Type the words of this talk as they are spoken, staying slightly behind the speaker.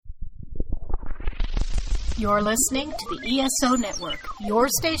You're listening to the ESO Network, your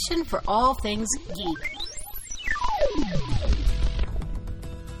station for all things geek.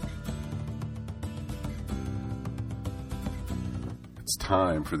 It's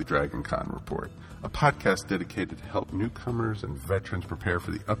time for the Dragon Con Report, a podcast dedicated to help newcomers and veterans prepare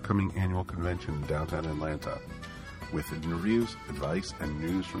for the upcoming annual convention in downtown Atlanta. With interviews, advice, and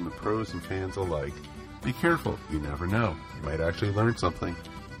news from the pros and fans alike. Be careful, you never know. You might actually learn something.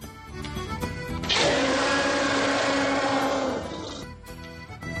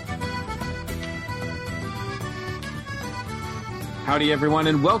 Howdy, everyone,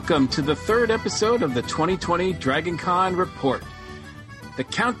 and welcome to the third episode of the 2020 Dragon Con Report. The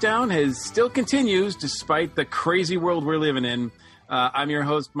countdown still continues despite the crazy world we're living in. I'm your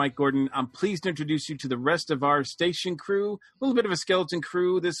host, Mike Gordon. I'm pleased to introduce you to the rest of our station crew. A little bit of a skeleton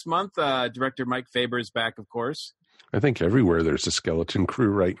crew this month. Director Mike Faber is back, of course. I think everywhere there's a skeleton crew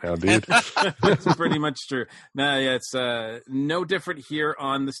right now, dude. That's pretty much true. No, yeah, it's no different here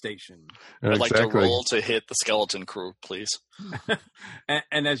on the station. I'd like to roll to hit the skeleton crew, please.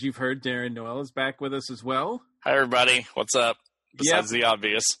 and as you've heard, Darren Noel is back with us as well. Hi, everybody. What's up? Besides the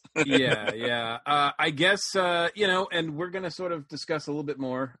obvious. Yeah. I guess, and we're going to sort of discuss a little bit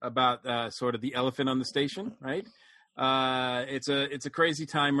more about sort of the elephant on the station, right? It's a crazy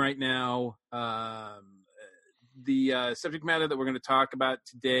time right now. The subject matter that we're going to talk about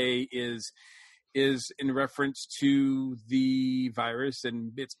today is in reference to the virus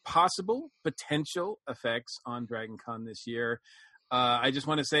and its potential effects on Dragon Con this year. I just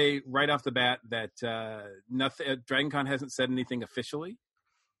want to say right off the bat that Dragon Con hasn't said anything officially.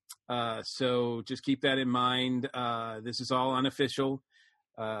 So just keep that in mind. This is all unofficial.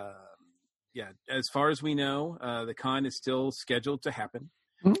 As far as we know, the con is still scheduled to happen.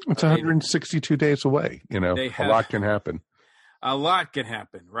 It's 162 days away. A lot can happen. A lot can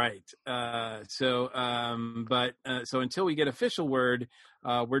happen, right? So until we get official word,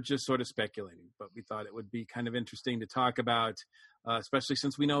 we're just sort of speculating. But we thought it would be kind of interesting to talk about, especially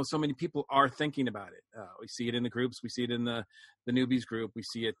since we know so many people are thinking about it. We see it in the groups, we see it in the newbies group, we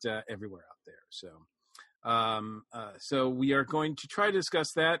see it everywhere out there. So we are going to try to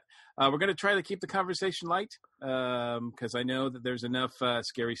discuss that. We're going to try to keep the conversation light because I know that there's enough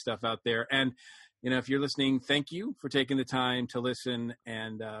scary stuff out there. And, if you're listening, thank you for taking the time to listen.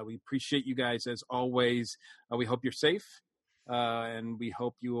 And we appreciate you guys as always. We hope you're safe. And we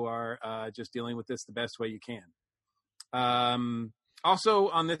hope you are just dealing with this the best way you can. Also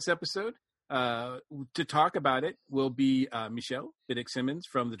on this episode, to talk about it will be Michelle Biddick-Simmons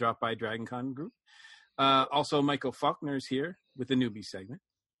from the Drop By Dragon Con group. Also, Michael Faulkner is here with the newbie segment.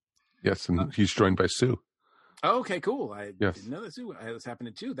 Yes, and he's joined by Sue. Oh, okay, cool. I didn't know that Sue was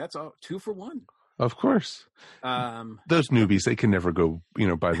happening too. That's all 2 for 1. Of course. Those newbies, they can never go,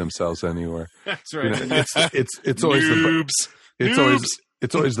 by themselves anywhere. That's right. It's always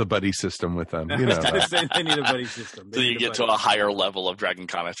it's always the buddy system with them. They need a buddy system. So you get to a higher level of Dragon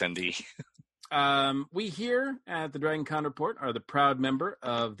Con attendee. We here at the Dragon Con Report are the proud member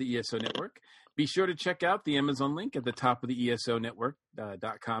of the ESO Network. Be sure to check out the Amazon link at the top of the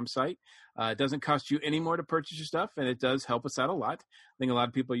ESOnetwork.com site. It doesn't cost you any more to purchase your stuff, and it does help us out a lot. I think a lot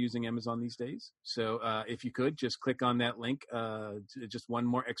of people are using Amazon these days. So if you could, just click on that link, just one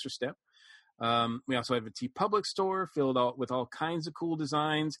more extra step. We also have a TeePublic store filled out with all kinds of cool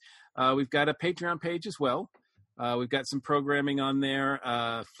designs. We've got a Patreon page as well. We've got some programming on there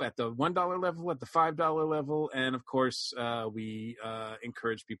at the $1 level, at the $5 level, and of course, we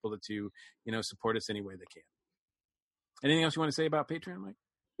encourage people to support us any way they can. Anything else you want to say about Patreon, Mike?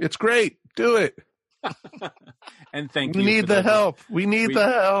 It's great. Do it. And thank you. We need the help. We need the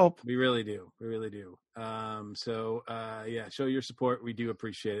help. We really do. We really do. Show your support. We do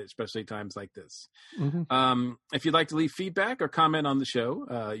appreciate it, especially times like this. Mm-hmm. If you'd like to leave feedback or comment on the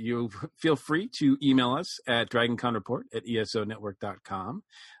show, you feel free to email us at dragonconreport@esonetwork.com.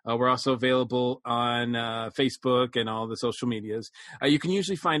 We're also available on Facebook and all the social medias. You can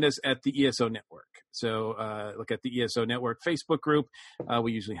usually find us at the ESO Network. So look at the ESO Network Facebook group.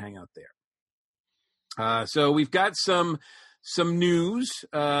 We usually hang out there. So we've got some news,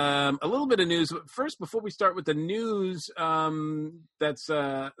 a little bit of news. But first, before we start with the news that's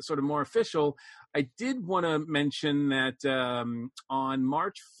sort of more official, I did want to mention that on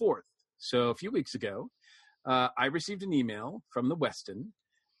March 4th, so a few weeks ago, I received an email from the Westin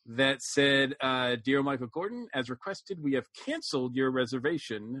that said, Dear Michael Gordon, as requested, we have canceled your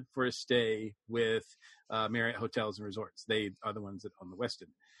reservation for a stay with Marriott Hotels and Resorts. They are the ones that own the Westin.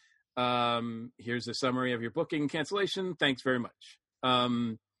 Here's a summary of your booking cancellation. Thanks very much.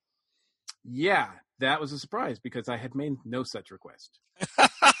 That was a surprise because I had made no such request.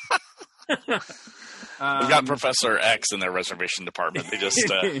 We've got Professor X in their reservation department. They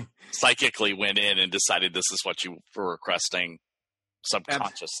just psychically went in and decided this is what you were requesting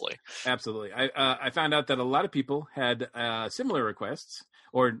subconsciously. Absolutely. I found out that a lot of people had similar requests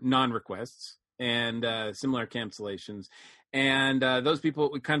or non-requests and similar cancellations. And those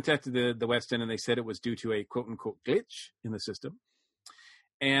people, we contacted the Westin, and they said it was due to a quote-unquote glitch in the system,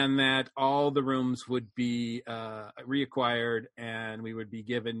 and that all the rooms would be reacquired, and we would be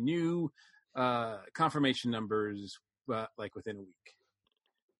given new confirmation numbers like within a week.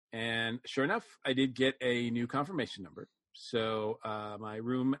 And sure enough, I did get a new confirmation number. So my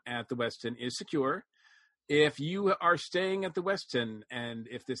room at the Westin is secure. If you are staying at the Westin and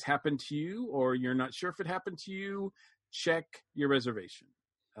if this happened to you or you're not sure if it happened to you, check your reservation.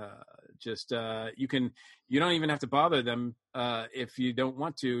 You don't even have to bother them. If you don't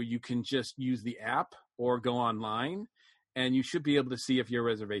want to, you can just use the app or go online, and you should be able to see if your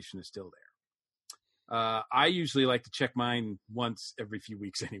reservation is still there. I usually like to check mine once every few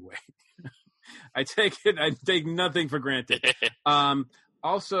weeks anyway. I take nothing for granted.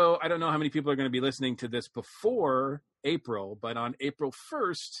 Also, I don't know how many people are going to be listening to this before April, but on April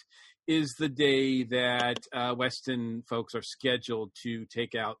 1st is the day that Westin folks are scheduled to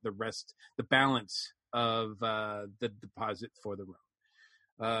take out the balance of the deposit for the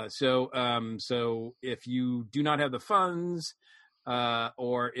room. So if you do not have the funds,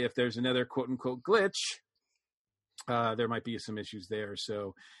 or if there's another quote unquote glitch, there might be some issues there.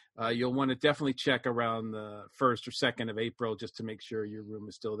 So you'll want to definitely check around the 1st or 2nd of April just to make sure your room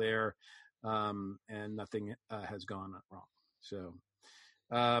is still there and nothing has gone wrong. So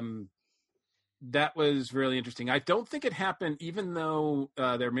that was really interesting. I don't think it happened, even though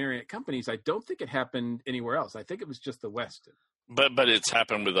they're Marriott companies, I don't think it happened anywhere else. I think it was just the Westin. But it's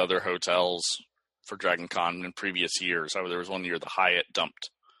happened with other hotels for Dragon Con in previous years. There was one year the Hyatt dumped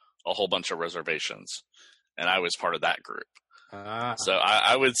a whole bunch of reservations, and I was part of that group. So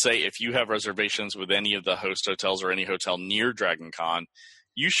I would say if you have reservations with any of the host hotels or any hotel near Dragon Con,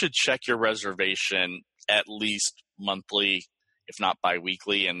 you should check your reservation at least monthly, if not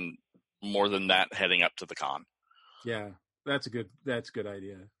bi-weekly, and more than that heading up to the con. Yeah, that's a good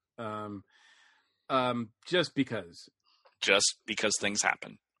idea. Just because things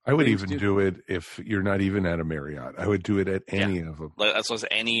happen. I would even do it if you're not even at a Marriott. I would do it at any of them. That's what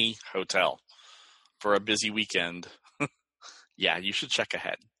any hotel for a busy weekend. Yeah, you should check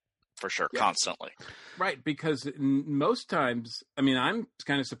ahead for sure, constantly. Right, because most times, I mean, I'm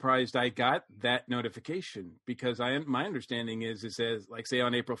kind of surprised I got that notification because my understanding is it says, like, say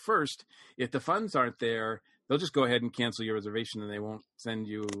on April 1st, if the funds aren't there, they'll just go ahead and cancel your reservation and they won't send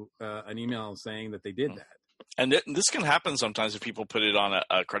you an email saying that they did that. And this can happen sometimes if people put it on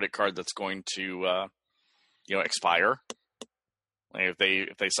a credit card that's going to, expire. Like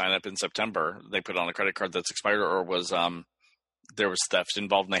if they sign up in September, they put it on a credit card that's expired, or there was theft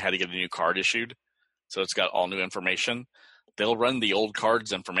involved and they had to get a new card issued. So it's got all new information. They'll run the old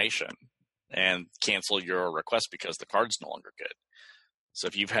card's information and cancel your request because the card's no longer good. So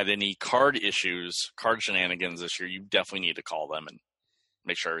if you've had any card issues, card shenanigans this year, you definitely need to call them and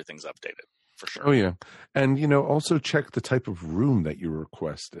make sure everything's updated. For sure. Oh yeah, and also check the type of room that you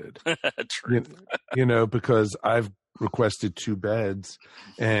requested. True. Because I've requested 2 beds,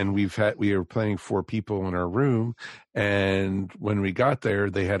 and we are planning 4 people in our room, and when we got there,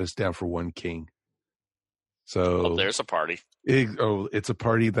 they had us down for 1 king. So there's a party. It's a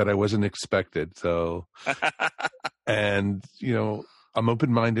party that I wasn't expected. So, and I'm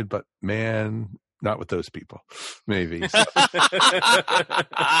open-minded, but man, not with those people. Maybe.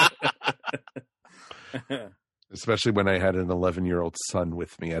 Especially when I had an 11-year-old son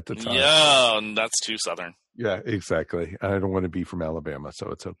with me at the time. Yeah, and that's too Southern. Yeah, exactly. I don't want to be from Alabama, so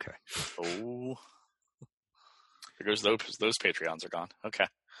it's okay. Oh. There goes those Patreons are gone. Okay.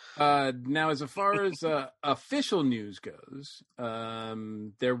 Now, as far as official news goes,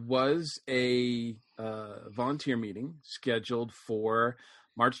 there was a volunteer meeting scheduled for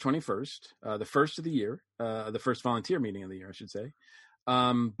March 21st, the first of the year, the first volunteer meeting of the year, I should say.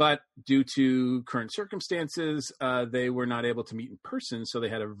 But due to current circumstances, they were not able to meet in person, so they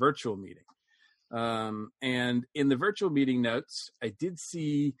had a virtual meeting. And in the virtual meeting notes, I did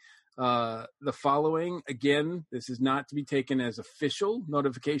see the following. Again, this is not to be taken as official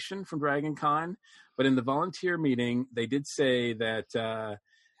notification from Dragon Con, but in the volunteer meeting, they did say that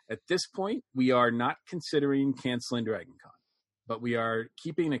at this point, we are not considering canceling Dragon Con, but we are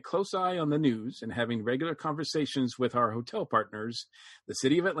keeping a close eye on the news and having regular conversations with our hotel partners, the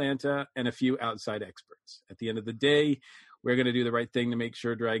city of Atlanta, and a few outside experts. At the end of the day, we're going to do the right thing to make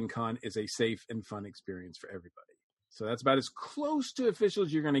sure Dragon Con is a safe and fun experience for everybody. So that's about as close to official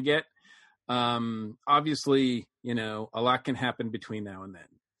as you're going to get. Obviously, a lot can happen between now and then.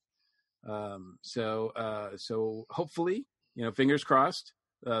 So hopefully, fingers crossed,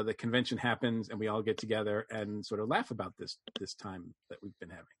 the convention happens and we all get together and sort of laugh about this time that we've been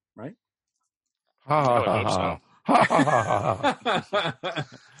having, right? I would hope so.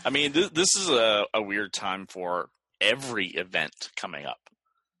 I mean, this is a weird time for every event coming up.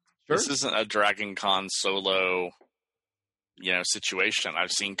 Sure. This isn't a Dragon Con solo, situation.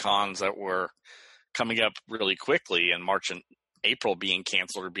 I've seen cons that were coming up really quickly in March and April being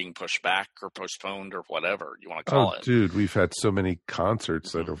canceled or being pushed back or postponed or whatever you want to call it. Dude, we've had so many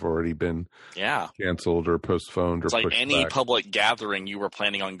concerts that have already been canceled or postponed or pushed back. It's like any public gathering you were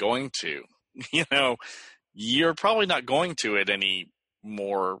planning on going to. You're probably not going to it any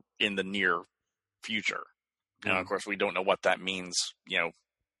more in the near future. And of course, we don't know what that means,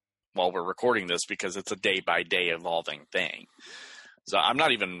 while we're recording this, because it's a day-by-day evolving thing. So I'm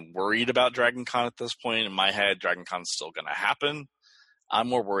not even worried about Dragon Con at this point. In my head, Dragon Con's still going to happen. I'm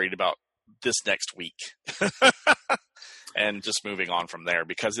more worried about this next week and just moving on from there,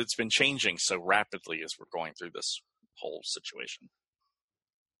 because it's been changing so rapidly as we're going through this whole situation.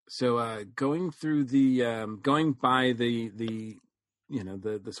 So going through going by the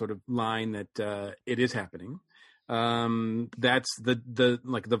sort of line that it is happening. That's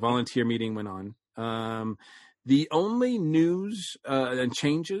the volunteer meeting went on. The only news and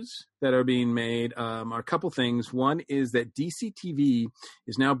changes that are being made are a couple things. One is that DCTV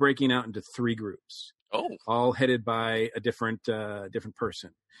is now breaking out into 3 groups, all headed by a different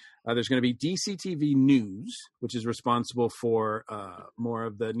person. There's going to be DCTV News, which is responsible for more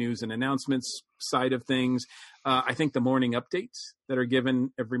of the news and announcements side of things. I think the morning updates that are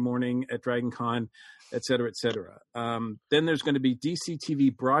given every morning at Dragon Con, et cetera, et cetera. Then there's going to be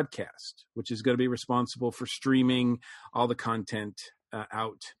DCTV Broadcast, which is going to be responsible for streaming all the content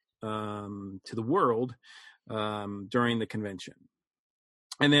out to the world during the convention.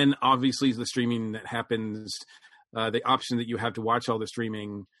 And then obviously the streaming that happens, the option that you have to watch all the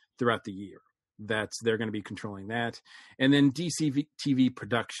streaming throughout the year. They're going to be controlling that. And then DCTV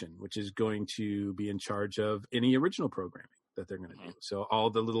Production, which is going to be in charge of any original programming that they're going to do. So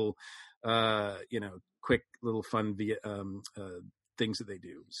all the little, quick little fun things that they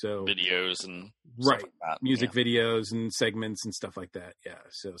do. So videos and right, like that. Music videos and segments and stuff like that. Yeah.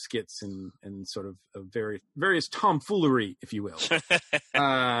 So skits and sort of various tomfoolery, if you will. So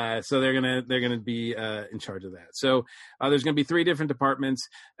they're gonna be in charge of that. So there's gonna be 3 different departments.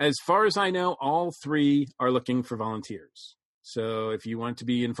 As far as I know, all 3 are looking for volunteers. So if you want to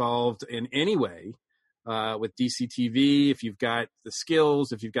be involved in any way with DCTV, if you've got the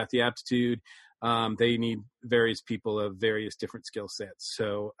skills, if you've got the aptitude, they need various people of various different skill sets.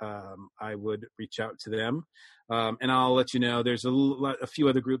 So I would reach out to them. And I'll let you know, there's a few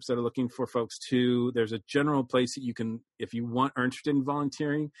other groups that are looking for folks too. There's a general place that you can, if you are interested in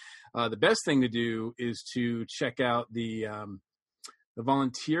volunteering, the best thing to do is to check out the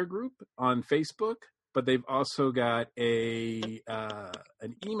volunteer group on Facebook, but they've also got an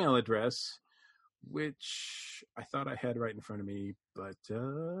email address, which I thought I had right in front of me, but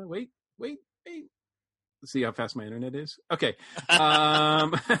wait. Let's see how fast my internet is. Okay.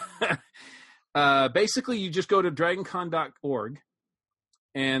 Basically, you just go to dragoncon.org,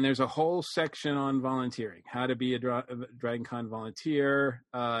 and there's a whole section on volunteering, how to be a DragonCon volunteer.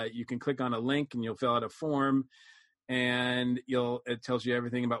 You can click on a link, and you'll fill out a form, and it tells you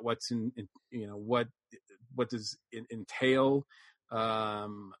everything about what's what does it entail.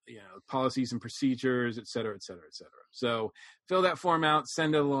 Policies and procedures, et cetera, et cetera, et cetera. So fill that form out,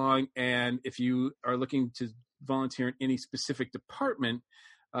 send it along. And if you are looking to volunteer in any specific department,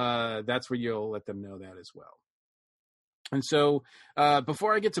 that's where you'll let them know that as well. And so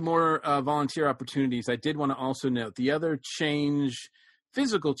before I get to more volunteer opportunities, I did want to also note the other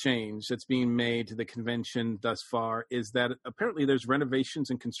physical change that's being made to the convention thus far is that apparently there's renovations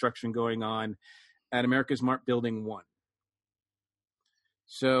and construction going on at America's Mart Building 1.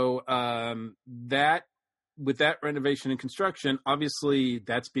 So with that renovation and construction, obviously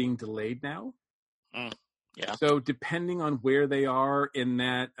that's being delayed now. Yeah. So depending on where they are in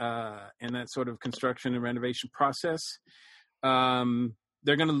that sort of construction and renovation process,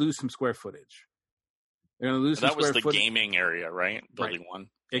 they're going to lose some square footage. They're going to lose some square footage. That was the gaming area, right? Building 1.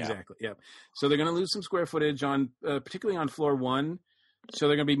 Exactly. Yeah. So they're going to lose some square footage on, particularly on floor 1. So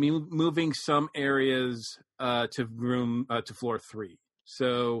they're going to be moving some areas to floor 3.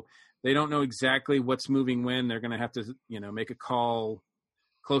 So they don't know exactly what's moving when. They're going to have to, make a call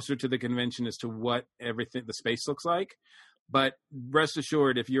closer to the convention as to what the space looks like. But rest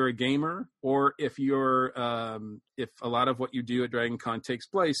assured, if you're a gamer or if you're, if a lot of what you do at Dragon Con takes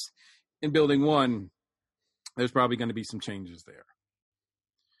place in Building 1, there's probably going to be some changes there.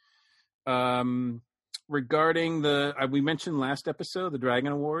 Regarding we mentioned last episode, the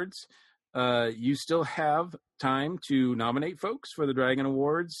Dragon Awards, you still have time to nominate folks for the Dragon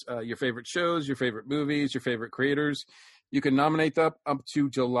Awards, your favorite shows, your favorite movies, your favorite creators. You can nominate them up to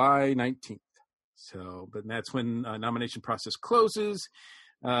July 19th. So, but that's when nomination process closes.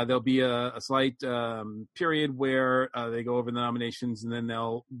 There'll be a slight period where they go over the nominations, and then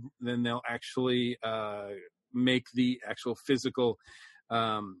they'll actually make the actual physical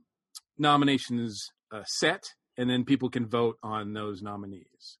nominations set, and then people can vote on those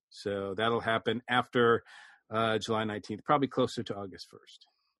nominees. So that'll happen after July 19th, probably closer to August 1st.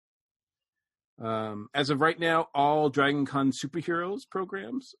 As of right now, all DragonCon Superheroes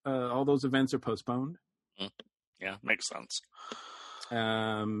programs, all those events are postponed. Yeah, makes sense.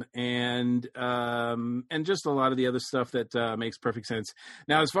 And just a lot of the other stuff that makes perfect sense.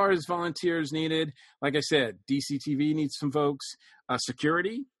 Now, as far as volunteers needed, like I said, DCTV needs some folks.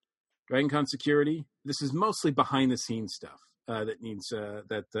 Security, DragonCon security. This is mostly behind the scenes stuff that needs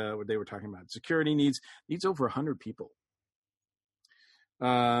what they were talking about. Security needs over 100 people.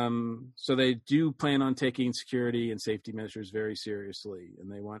 So they do plan on taking security and safety measures very seriously,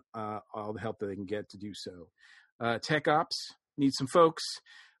 and they want all the help that they can get to do so. Tech ops needs some folks.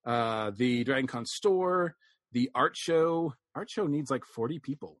 The DragonCon store, the art show needs like 40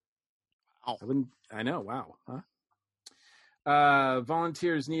 people. Wow. I know. Wow. Huh?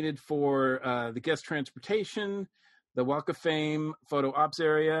 Volunteers needed for the guest transportation, the Walk of Fame photo ops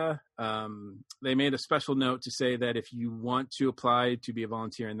area. They made a special note to say that if you want to apply to be a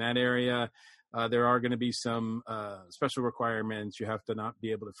volunteer in that area, there are going to be some special requirements. You have to not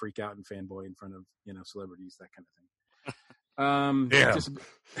be able to freak out and fanboy in front of celebrities, that kind of thing.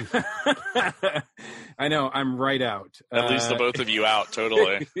 I know, I'm right out. At least the both of you out,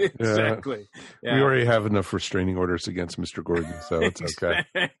 totally. Exactly. Yeah. We already have enough restraining orders against Mr. Gordon, so it's okay.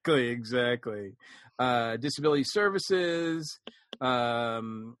 Exactly. Disability services,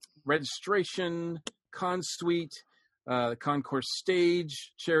 registration, Con Suite, Concourse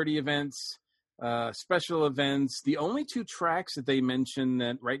Stage, charity events, special events. The only two tracks that they mention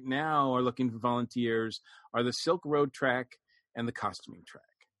that right now are looking for volunteers are the Silk Road track and the costuming track.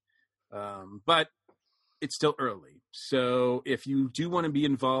 But it's still early. So if you do want to be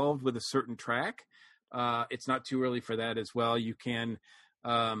involved with a certain track, it's not too early for that as well. You can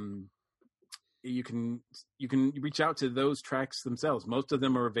reach out to those tracks themselves. Most of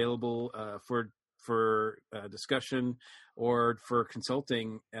them are available for discussion or for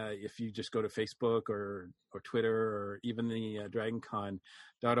consulting if you just go to Facebook or Twitter or even the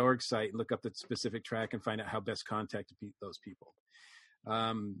DragonCon.org site and look up the specific track and find out how best contact those people.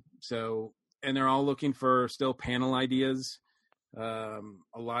 And they're all looking for still panel ideas. A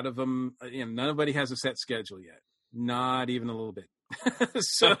lot of them, nobody has a set schedule yet, not even a little bit.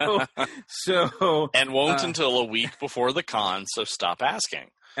 so and won't until a week before the con, so stop asking.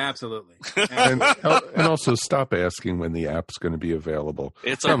 Absolutely. And also stop asking when the app's going to be available.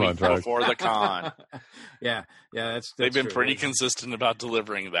 It's a week before the con. Yeah, that's they've been true. pretty consistent about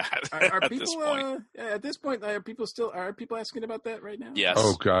delivering that. Are at people, this point. at this point, are people asking about that right now? Yes.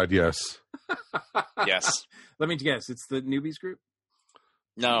 Oh God, yes. Yes. Let me guess. It's the newbies group?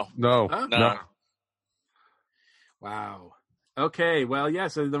 No. Huh? No. Wow. Okay. Well,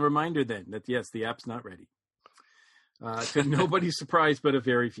 yes. The reminder then that yes, the app's not ready. To nobody's surprise, but a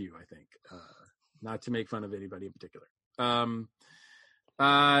very few, I think. Not to make fun of anybody in particular.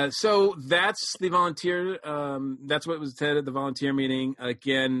 So that's the volunteer. That's what was said at the volunteer meeting.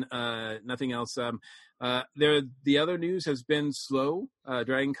 Again, nothing else. The other news has been slow.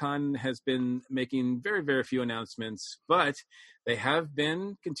 DragonCon has been making very, very few announcements, but they have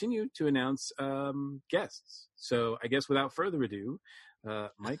been continued to announce guests. So I guess without further ado,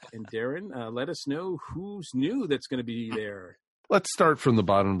 Mike and Darren, let us know who's new that's going to be there. Let's start from the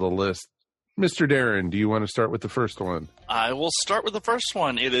bottom of the list. Mr. Darren, do you want to start with the first one? I will start with the first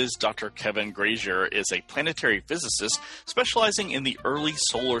one. It is Dr. Kevin Grazier is a planetary physicist specializing in the early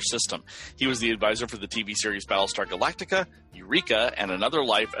solar system. He was the advisor for the TV series Battlestar Galactica, Eureka, and Another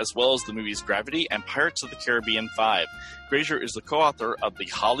Life, as well as the movies Gravity and Pirates of the Caribbean 5. Grazier is the co-author of the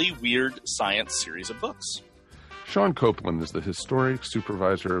Holly Weird Science series of books. Sean Copeland is the historic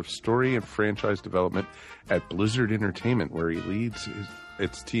supervisor of story and franchise development at Blizzard Entertainment, where he leads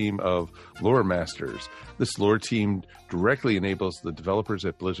its team of lore masters. This lore team directly enables the developers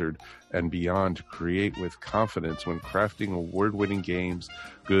at Blizzard and beyond to create with confidence when crafting award-winning games,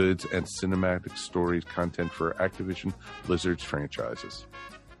 goods, and cinematic stories content for Activision Blizzard's franchises.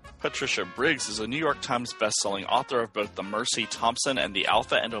 Patricia Briggs is a New York Times bestselling author of both the Mercy Thompson and the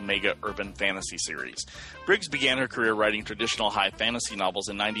Alpha and Omega Urban Fantasy series. Briggs began her career writing traditional high fantasy novels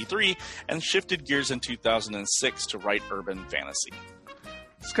in '93 and shifted gears in 2006 to write urban fantasy.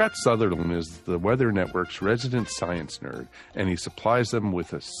 Scott Sutherland is the Weather Network's resident science nerd, and he supplies them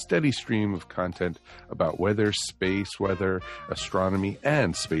with a steady stream of content about weather, space weather, astronomy,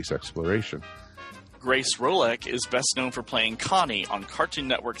 and space exploration. Grace Rolek is best known for playing Connie on Cartoon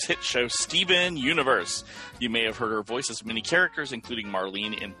Network's hit show Steven Universe. You may have heard her voice as many characters, including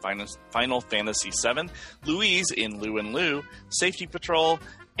Marlene in Final Fantasy VII, Louise in Lou and Lou, Safety Patrol,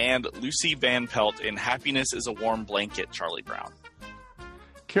 and Lucy Van Pelt in Happiness is a Warm Blanket, Charlie Brown.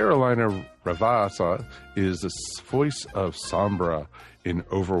 Carolina Ravassa is the voice of Sombra in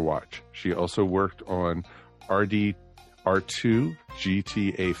Overwatch. She also worked on R2,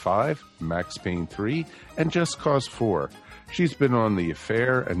 GTA 5, Max Payne 3, and Just Cause 4. She's been on The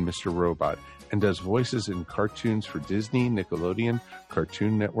Affair and Mr. Robot and does voices in cartoons for Disney, Nickelodeon,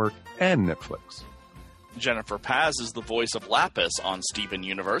 Cartoon Network, and Netflix. Jennifer Paz is the voice of Lapis on Steven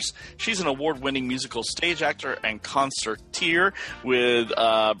Universe. She's an award-winning musical stage actor and concerteer with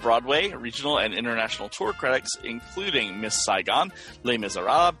Broadway, regional, and international tour credits, including Miss Saigon, Les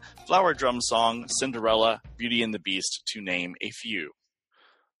Miserables, Flower Drum Song, Cinderella, Beauty and the Beast, to name a few.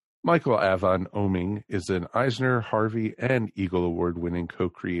 Michael Avon Oeming is an Eisner, Harvey, and Eagle Award-winning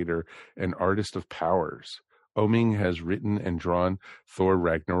co-creator and artist of Powers. Oeming has written and drawn Thor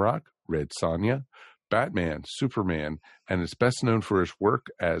Ragnarok, Red Sonja, Batman, Superman, and is best known for his work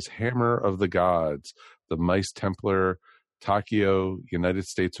as Hammer of the Gods, The Mice Templar, Takio, United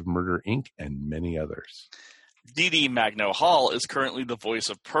States of Murder, Inc., and many others. Dee Dee Magno-Hall is currently the voice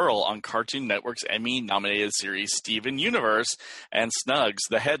of Pearl on Cartoon Network's Emmy-nominated series Steven Universe and Snugs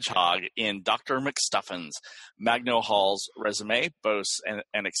the Hedgehog in Dr. McStuffins. Magno-Hall's resume boasts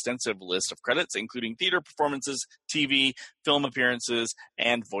an extensive list of credits, including theater performances, TV, film appearances,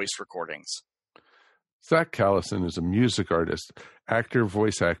 and voice recordings. Zach Callison is a music artist, actor,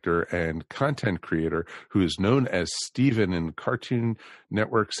 voice actor, and content creator who is known as Steven in Cartoon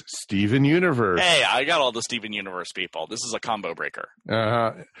Network's Steven Universe. Hey, I got all the Steven Universe people. This is a combo breaker.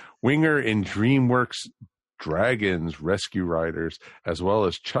 Winger in DreamWorks Dragons Rescue Riders, as well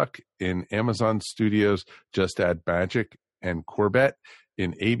as Chuck in Amazon Studios' Just Add Magic, and Corbett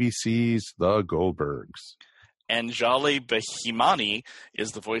in ABC's The Goldbergs. Anjali Behimani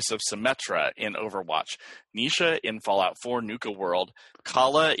is the voice of Symmetra in Overwatch, Nisha in Fallout 4 Nuka World,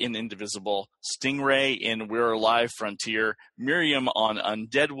 Kala in Indivisible, Stingray in We're Alive Frontier, Miriam on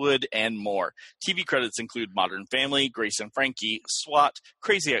Undeadwood, and more. TV credits include Modern Family, Grace and Frankie, SWAT,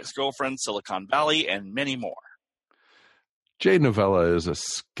 Crazy Ex-Girlfriend, Silicon Valley, and many more. Jay Novella is a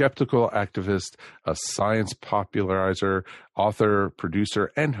skeptical activist, a science popularizer, author,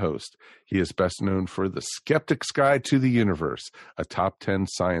 producer, and host. He is best known for The Skeptic's Guide to the Universe, a top 10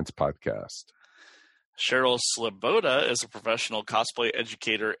 science podcast. Cheryl Sloboda is a professional cosplay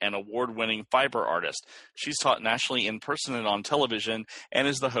educator and award-winning fiber artist. She's taught nationally in person and on television and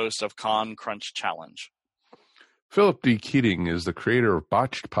is the host of Con Crunch Challenge. Philip D. Keating is the creator of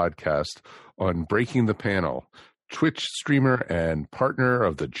Botched Podcast on Breaking the Panel, Twitch streamer and partner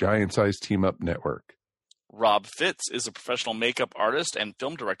of the Giant Size Team Up Network. Rob Fitz is a professional makeup artist and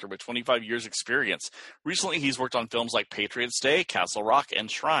film director with 25 years experience. Recently, he's worked on films like Patriots Day, Castle Rock,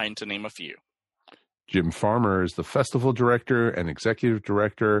 and Shrine, to name a few. Jim Farmer is the festival director and executive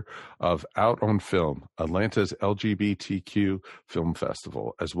director of Out on Film, Atlanta's LGBTQ film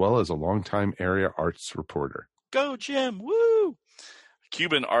festival, as well as a longtime area arts reporter. Go, Jim! Woo!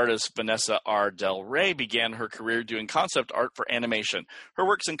 Cuban artist Vanessa R. Del Rey began her career doing concept art for animation. Her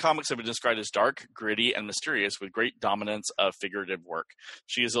works in comics have been described as dark, gritty, and mysterious with great dominance of figurative work.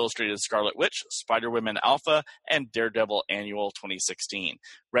 She has illustrated Scarlet Witch, Spider-Woman Alpha, and Daredevil Annual 2016.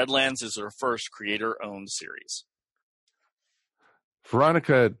 Redlands is her first creator-owned series.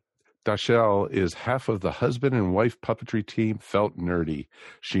 Veronica Dachel is half of the husband and wife puppetry team Felt Nerdy.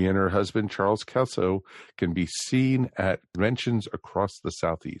 She and her husband, Charles Kelso, can be seen at conventions across the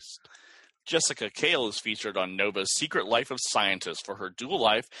Southeast. Jessica Kale is featured on Nova's Secret Life of Scientists for her dual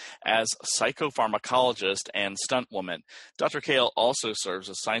life as psychopharmacologist and stunt woman. Dr. Kale also serves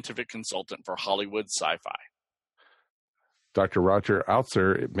as scientific consultant for Hollywood Sci-Fi. Dr. Roger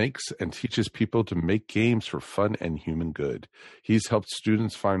Altzer makes and teaches people to make games for fun and human good. He's helped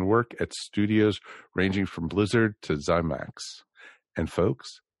students find work at studios ranging from Blizzard to Zymax. And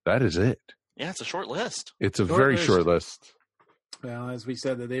folks, that is it. Yeah, it's a short list. It's a very short list. Well, as we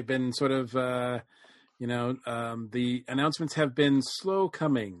said, that they've been sort of, the announcements have been slow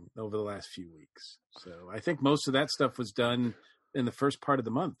coming over the last few weeks. So I think most of that stuff was done in the first part of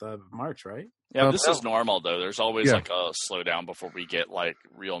the month of March, right? Yeah, this is normal though. There's always like a slowdown before we get like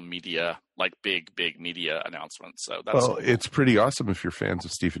real media, like big media announcements. So that's it's pretty awesome if you're fans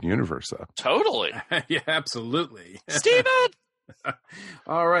of Steven Universe, though. Totally. Yeah, absolutely. Steven!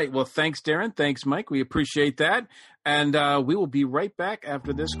 All right. Well, thanks, Darren. Thanks, Mike. We appreciate that. And we will be right back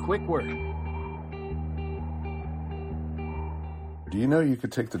after this quick word. Do you know you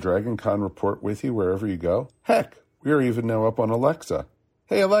could take the Dragon Con report with you wherever you go? Heck, we are even now up on Alexa.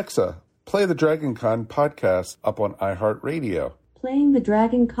 Hey, Alexa, play the Dragon Con podcast up on iHeartRadio. Playing the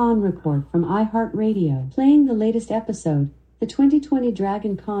Dragon Con report from iHeartRadio. Playing the latest episode, the 2020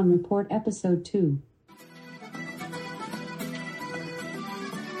 Dragon Con report episode 2.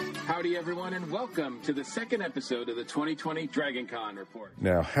 Howdy, everyone, and welcome to the second episode of the 2020 Dragon Con report.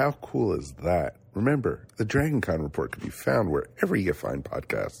 Now, how cool is that? Remember, the Dragon Con report can be found wherever you find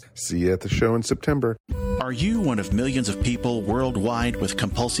podcasts. See you at the show in September. Are you one of millions of people worldwide with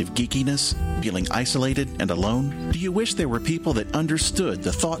compulsive geekiness, feeling isolated and alone? Do you wish there were people that understood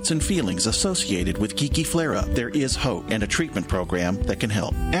the thoughts and feelings associated with geeky flare-up? There is hope and a treatment program that can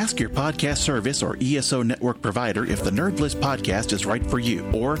help. Ask your podcast service or ESO network provider if the Nerd Bliss podcast is right for you,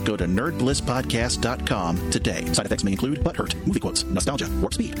 or go to nerdblisspodcast.com today. Side effects may include butt hurt, movie quotes, nostalgia,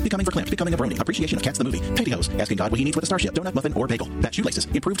 warp speed, becoming verklempt, becoming a brony, appreciation of Cats the movie, pantyhose, asking God what he needs with a starship, donut, muffin, or bagel, fat shoelaces,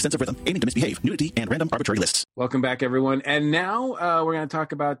 improved sense of rhythm, aiming to misbehave, nudity, and random arbitrary lists. Welcome back, everyone. And now we're going to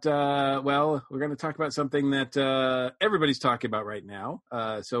talk about, something that everybody's talking about right now.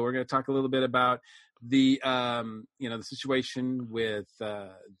 So we're going to talk a little bit about the situation with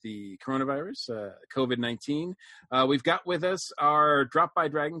the coronavirus, COVID-19. We've got with us our Drop by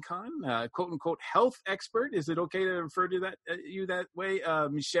Dragon Con, quote unquote, health expert. Is it okay to refer to you that way?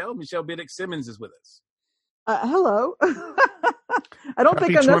 Michelle Biddick Simmons is with us. Hello. I don't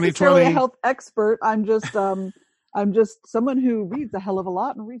think I'm necessarily a health expert. I'm just someone who reads a hell of a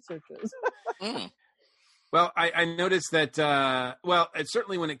lot and researches. Well, I noticed that,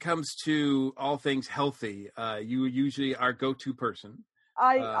 certainly when it comes to all things healthy, you usually are go-to person.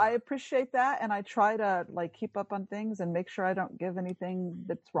 I appreciate that, and I try to keep up on things and make sure I don't give anything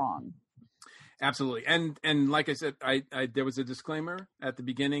that's wrong. Absolutely. And like I said, I there was a disclaimer at the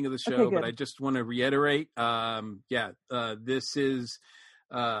beginning of the show, but I just want to reiterate, this is,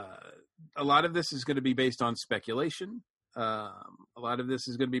 a lot of this is going to be based on speculation. A lot of this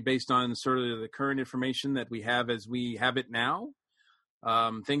is going to be based on sort of the current information that we have as we have it now.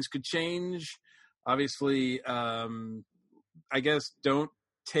 Things could change. Obviously, I guess don't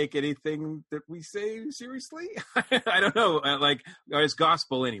take anything that we say seriously. I don't know, it's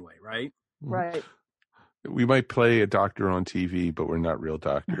gospel anyway, right? Right. We might play a doctor on TV, but we're not real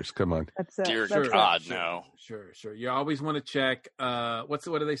doctors. Come on. That's it. Dear God, no. Sure. You always want to check. What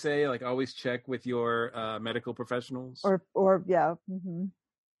do they say? Always check with your medical professionals. Or yeah. Mm-hmm.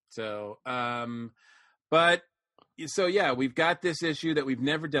 So, we've got this issue that we've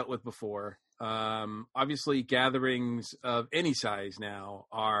never dealt with before. Obviously, gatherings of any size now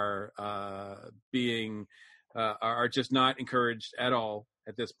are just not encouraged at all.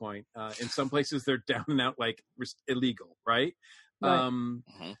 At this point, in some places they're down and out illegal, right?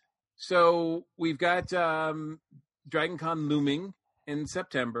 So we've got Dragon Con looming in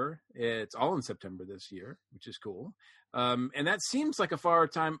September. It's all in September this year, which is cool. And that seems like a far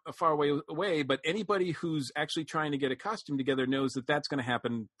way away, but anybody who's actually trying to get a costume together knows that that's going to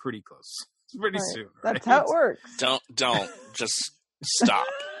happen pretty close, pretty soon. Right? That's how it works. Don't just stop.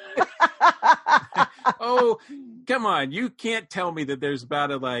 Oh, come on. You can't tell me that there's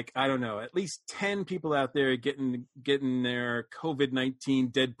about at least 10 people out there getting their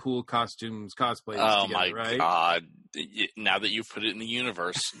COVID-19 Deadpool costumes, cosplays together, my right? God. Now that you've put it in the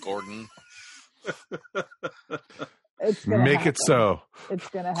universe, Gordon. Make it so. It's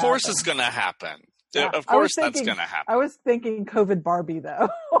going to happen. Of course it's going to happen. Yeah. Of course that's going to happen. I was thinking COVID Barbie, though.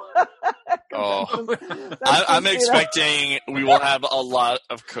 I'm expecting we will have a lot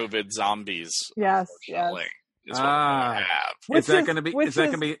of COVID zombies. Yes. Is that going to be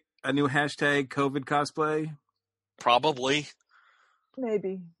a new hashtag, COVID cosplay? Probably.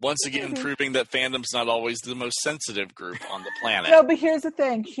 Maybe. Once again, proving that fandom's not always the most sensitive group on the planet. No, but here's the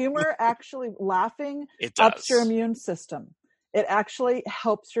thing. Humor, actually laughing, ups your immune system. It actually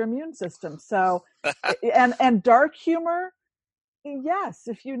helps your immune system. So, and dark humor, yes,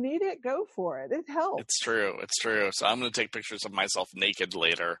 if you need it, go for it. It helps. It's true. So I'm going to take pictures of myself naked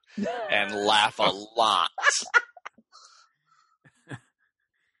later and laugh a lot.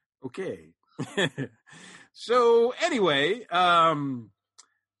 Okay. So anyway, all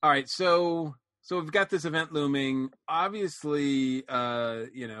right. So we've got this event looming. Obviously,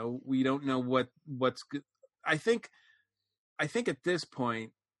 we don't know what's good. I think I think at this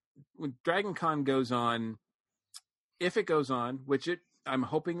point, when Dragon Con goes on, if it goes on, which I'm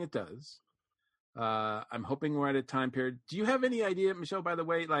hoping it does, I'm hoping we're at a time period. Do you have any idea, Michelle, by the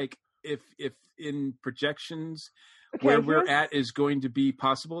way, like if in projections where we're at is going to be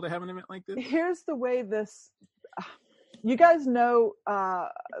possible to have an event like this? Here's the way this, you guys know,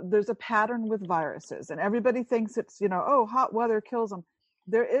 there's a pattern with viruses, and everybody thinks it's, hot weather kills them.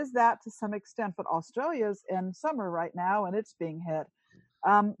 There is that to some extent, but Australia's in summer right now and it's being hit.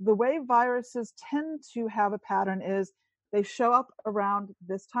 The way viruses tend to have a pattern is they show up around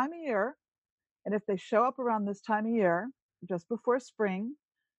this time of year. And if they show up around this time of year, just before spring,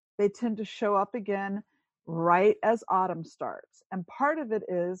 they tend to show up again right as autumn starts. And part of it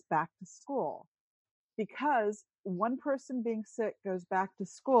is back to school, because one person being sick goes back to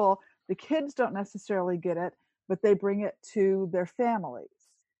school. The kids don't necessarily get it, but they bring it to their families.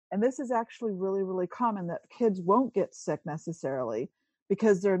 And this is actually really, really common, that kids won't get sick necessarily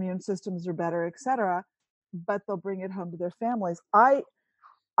because their immune systems are better, etc., but they'll bring it home to their families.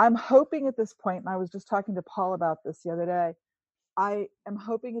 I'm hoping at this point, and I was just talking to Paul about this the other day, I am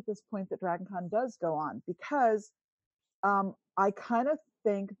hoping at this point that Dragon Con does go on, because I kind of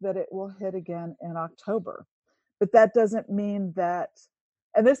think that it will hit again in October. But that doesn't mean that,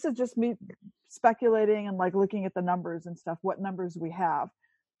 and this is just me speculating and like looking at the numbers and stuff, what numbers we have.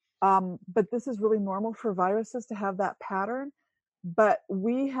 But this is really normal for viruses to have that pattern. But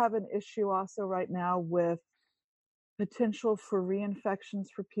we have an issue also right now with potential for reinfections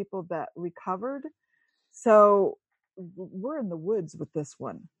for people that recovered. So we're in the woods with this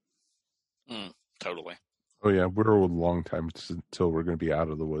one. Totally. Oh yeah, we're a long time until we're going to be out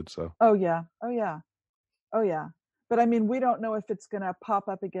of the woods. So. Oh yeah. But I mean, we don't know if it's going to pop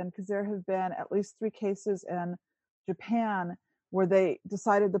up again, because there have been at least 3 cases in Japan where they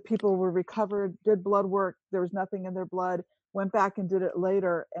decided the people were recovered, did blood work, there was nothing in their blood, went back and did it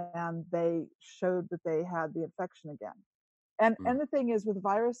later, and they showed that they had the infection again. And the thing is, with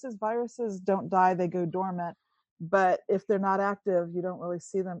viruses don't die, they go dormant. But if they're not active, you don't really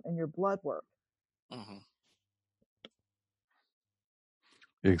see them in your blood work. Mm-hmm.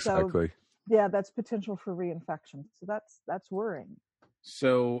 Exactly. So, yeah, that's potential for reinfection. So that's worrying.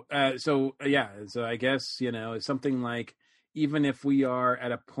 So I guess, it's something like, even if we are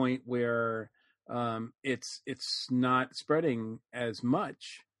at a point where it's not spreading as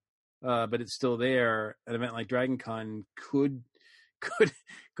much, but it's still there, an event like Dragon Con could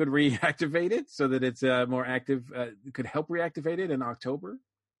reactivate it so that it's more active, could help reactivate it in October?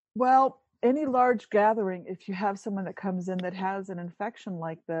 Well, any large gathering, if you have someone that comes in that has an infection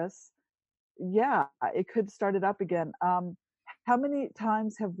like this, yeah, it could start it up again. How many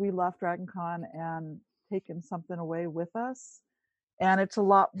times have we left Dragon Con and taken something away with us? And it's a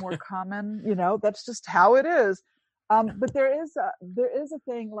lot more common, that's just how it is. But there is a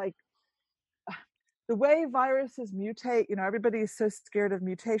thing, like the way viruses mutate, everybody is so scared of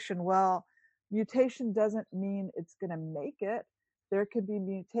mutation. Well, mutation doesn't mean it's going to make it. There could be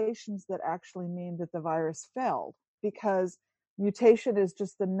mutations that actually mean that the virus failed, because mutation is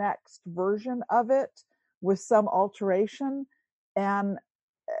just the next version of it with some alteration. And,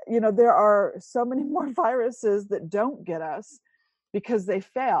 there are so many more viruses that don't get us because they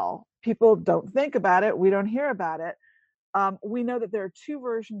fail. People don't think about it. We don't hear about it. We know that there are 2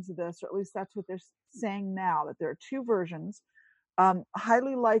 versions of this, or at least that's what they're saying now, that there are 2 versions.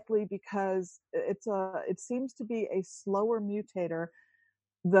 Highly likely because it seems to be a slower mutator.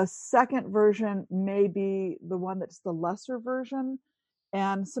 The second version may be the one that's the lesser version.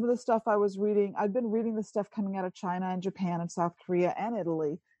 And some of the stuff I was reading, I've been reading the stuff coming out of China and Japan and South Korea and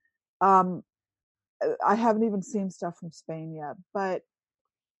Italy. I haven't even seen stuff from Spain yet, but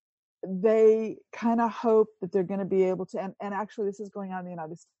they kind of hope that they're going to be able to, and actually this is going on in the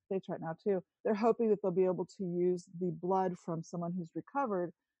United States right now too. They're hoping that they'll be able to use the blood from someone who's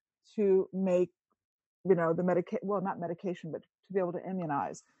recovered to make, not medication, but to be able to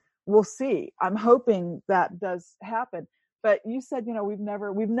immunize. We'll see. I'm hoping that does happen. But you said, we've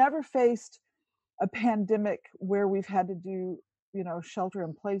never faced a pandemic where we've had to do, shelter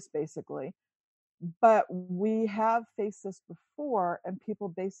in place basically. But we have faced this before, and people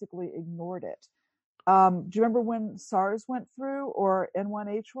basically ignored it. Do you remember when SARS went through, or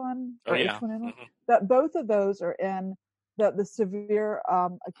N1H1 or H1N1? Mm-hmm. That both of those are in the severe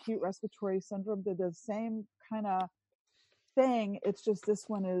acute respiratory syndrome. They're the same kind of thing. It's just this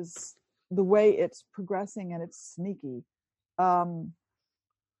one is the way it's progressing, and it's sneaky.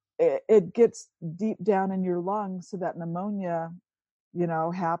 It gets deep down in your lungs, so that pneumonia,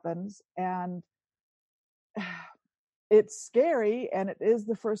 happens. And it's scary, and it is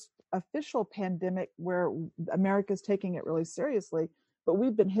the first official pandemic where America's taking it really seriously. But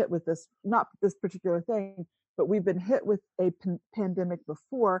we've been hit with this, not this particular thing, but we've been hit with a pandemic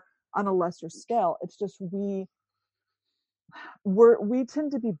before on a lesser scale. It's just we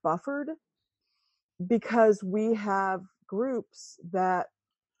tend to be buffered because we have groups that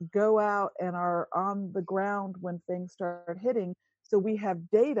go out and are on the ground when things start hitting. So we have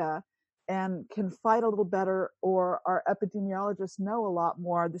data and can fight a little better, or our epidemiologists know a lot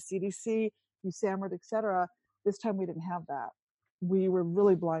more, the CDC, USAMRIID, et cetera. This time we didn't have that. We were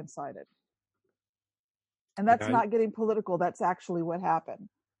really blindsided. And that's not getting political. That's actually what happened.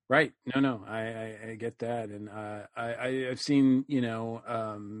 Right. No, I get that. And I've seen,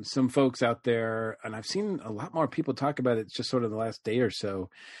 some folks out there, and I've seen a lot more people talk about it just sort of the last day or so,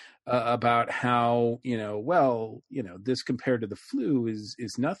 about how, this compared to the flu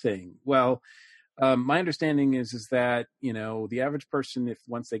is nothing. Well, my understanding is that, the average person, if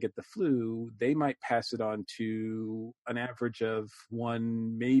once they get the flu, they might pass it on to an average of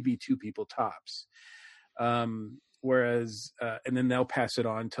 1, maybe 2 people tops. Whereas, and then they'll pass it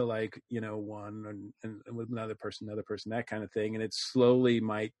on to one and with another person, that kind of thing. And it slowly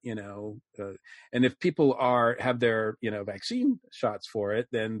might, and if people have their, vaccine shots for it,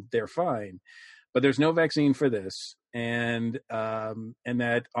 then they're fine. But there's no vaccine for this. And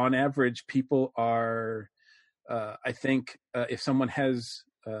that on average, people are, I think, if someone has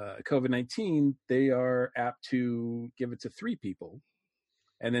COVID-19, they are apt to give it to 3 people.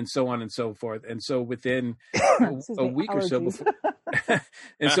 And then so on and so forth. And so within a week or so before,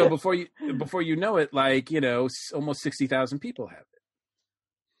 and so before you know it, almost 60,000 people have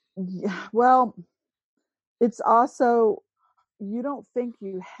it. Yeah, well, it's also, you don't think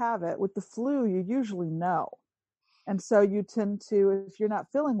you have it. With the flu, you usually know. And so you tend to, if you're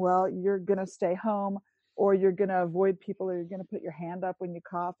not feeling well, you're going to stay home, or you're going to avoid people, or you're going to put your hand up when you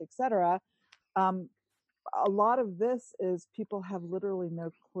cough, etc. A lot of this is people have literally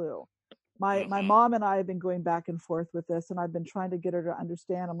no clue. My mom and I have been going back and forth with this, and I've been trying to get her to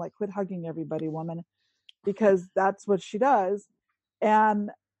understand. I'm like, quit hugging everybody, woman, because that's what she does.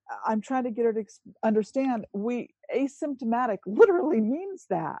 And I'm trying to get her to understand asymptomatic literally means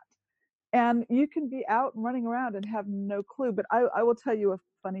that. And you can be out and running around and have no clue. But I will tell you a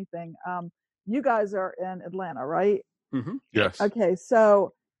funny thing. You guys are in Atlanta, right? Mm-hmm. Yes. Okay,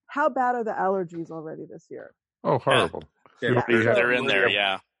 so how bad are the allergies already this year? Oh, horrible. Yeah. They're in there,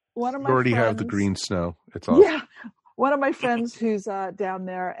 yeah. One of my you already friends, have the green snow. It's awesome. Yeah. One of my friends who's down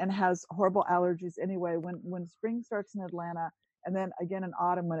there and has horrible allergies anyway, when spring starts in Atlanta, and then again in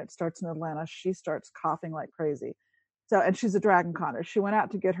autumn when it starts in Atlanta, she starts coughing like crazy. So, and she's a Dragon Conner. She went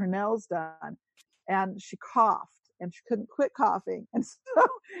out to get her nails done, and she coughed, and she couldn't quit coughing. And so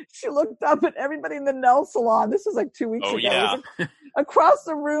she looked up at everybody in the nail salon. This was like 2 weeks ago. Yeah. Across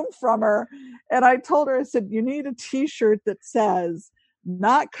the room from her. And I told her, I said, you need a t-shirt that says,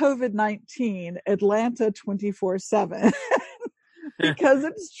 not COVID-19, Atlanta 24/7. Because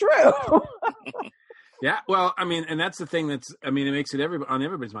it's true. Yeah. Well, I mean, and that's the thing it makes it on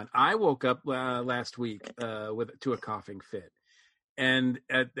everybody's mind. I woke up last week to a coughing fit. And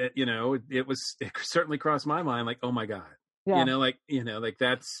it certainly crossed my mind, like, oh my God, yeah.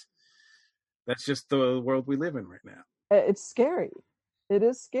 that's just the world we live in right now. It's scary. It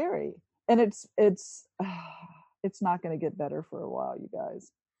is scary. And it's not going to get better for a while, you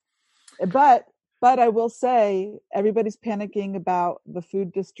guys. But I will say, everybody's panicking about the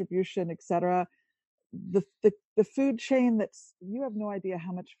food distribution, et cetera. The food chain, you have no idea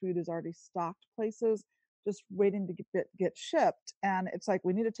how much food is already stocked places, just waiting to get shipped. And it's like,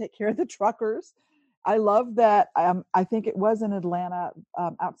 we need to take care of the truckers. I love that. I think it was in Atlanta,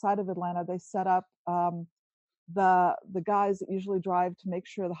 outside of Atlanta, they set up the guys that usually drive to make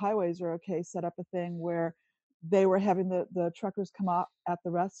sure the highways are okay, set up a thing where they were having the truckers come up at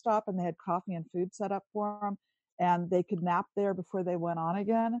the rest stop, and they had coffee and food set up for them, and they could nap there before they went on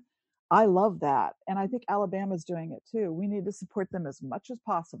again. I love that. And I think Alabama's doing it too. We need to support them as much as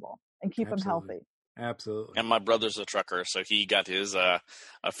possible and keep them healthy. Absolutely. And my brother's a trucker, so he got his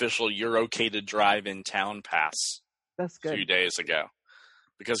official Eurocated drive in town pass. That's good. A few days ago.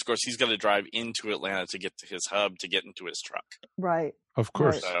 Because, of course, he's got to drive into Atlanta to get to his hub to get into his truck. Right. Of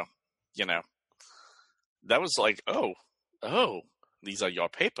course. So, that was like, oh, these are your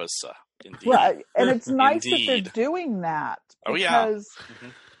papers, sir. Indeed. Right. And it's nice that they're doing that. Because,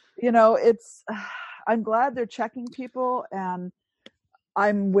 it's, I'm glad they're checking people, and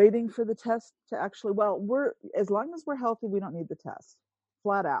I'm waiting for the test to actually, as long as we're healthy, we don't need the test,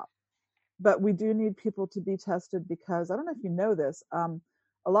 flat out. But we do need people to be tested, because I don't know if you know this,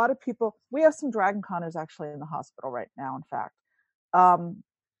 a lot of people, we have some Dragon Conners actually in the hospital right now, in fact.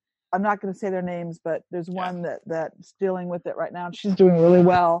 I'm not going to say their names, but there's one that's dealing with it right now, and she's doing really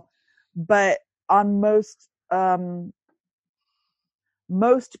well. But on most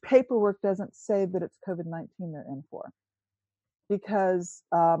paperwork doesn't say that it's COVID-19 they're in for, because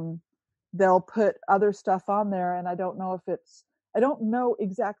they'll put other stuff on there, and I don't know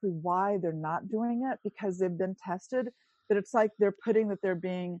exactly why they're not doing it, because they've been tested, but it's like they're putting that they're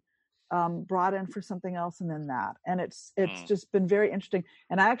being brought in for something else and then that. And it's just been very interesting.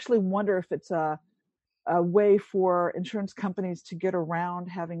 And I actually wonder if it's a way for insurance companies to get around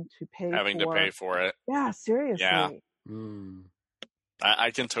having to pay for it. Yeah, seriously. Yeah.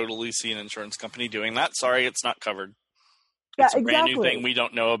 I can totally see an insurance company doing that. Sorry, it's not covered. It's a brand new thing. We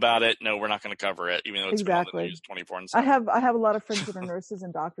don't know about it. No, we're not going to cover it, even though it's been on the news 24/7. I have a lot of friends that are nurses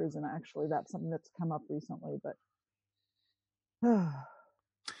and doctors, and actually that's something that's come up recently. But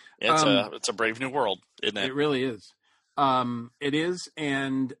it's a brave new world, isn't it? It really is. It is,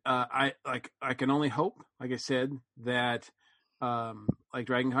 and I can only hope, like I said, that like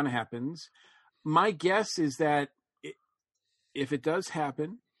DragonCon happens. My guess is that if it does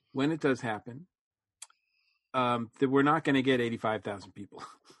happen, when it does happen, that we're not going to get 85,000 people.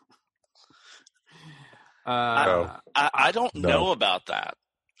 I don't know about that,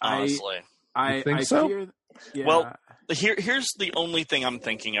 honestly. I think so? Well, here's the only thing I'm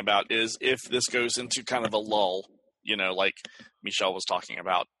thinking about is if this goes into kind of a lull, like Michelle was talking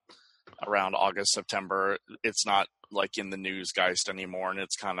about around August, September, it's not like in the newsgeist anymore, and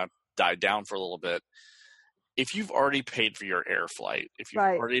it's kind of died down for a little bit. If you've already paid for your air flight, if you've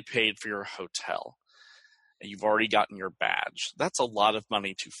already paid for your hotel, and you've already gotten your badge, that's a lot of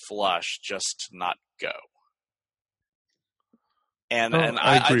money to flush just to not go. And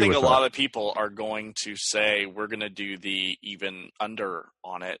I think a lot of people are going to say we're going to do the even under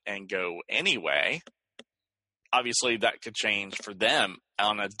on it and go anyway. Obviously, that could change for them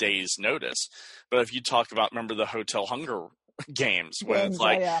on a day's notice. But if you talk about, remember the Hotel Hunger games, when it's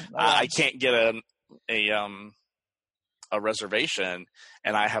like, I can't get a reservation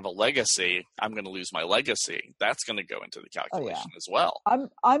and I have a legacy, I'm going to lose my legacy. That's going to go into the calculation as well.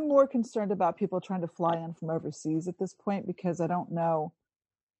 I'm more concerned about people trying to fly in from overseas at this point, because I don't know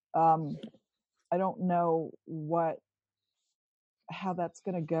how that's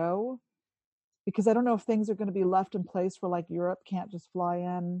going to go, because I don't know if things are going to be left in place where like Europe can't just fly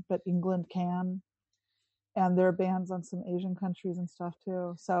in, but England can, and there are bans on some Asian countries and stuff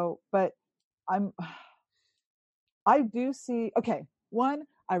too. So, but I do see, one,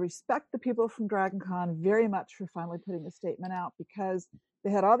 I respect the people from DragonCon very much for finally putting a statement out, because they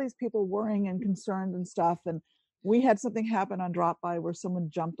had all these people worrying and concerned and stuff. And we had something happen on Drop By where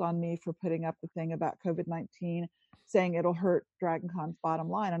someone jumped on me for putting up the thing about COVID-19, saying it'll hurt DragonCon's bottom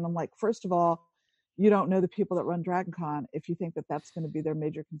line. And I'm like, first of all, you don't know the people that run DragonCon if you think that that's going to be their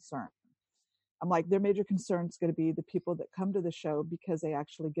major concern. I'm like, their major concern is going to be the people that come to the show because they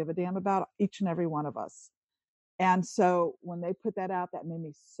actually give a damn about each and every one of us. And so when they put that out, that made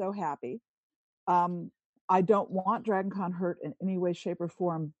me so happy. I don't want DragonCon hurt in any way, shape, or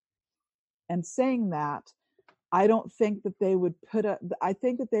form. And saying that, I don't think that they would I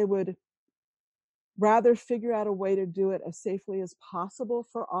think that they would rather figure out a way to do it as safely as possible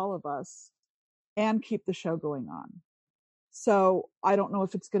for all of us and keep the show going on. So I don't know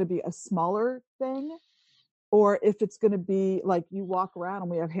if it's going to be a smaller thing, or if it's going to be like you walk around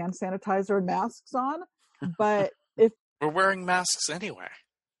and we have hand sanitizer and masks on. But if we're wearing masks anyway.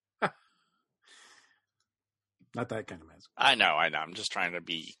 Not that kind of mask. I know. I'm just trying to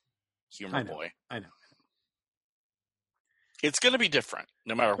be humor boy. I know. It's going to be different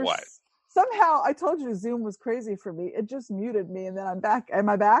no matter what. Somehow, I told you Zoom was crazy for me. It just muted me, and then I'm back. Am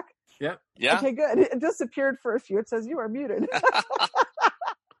I back? Yep. Yeah. Okay, good. It disappeared for a few. It says you are muted.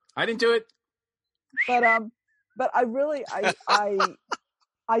 I didn't do it. But I really,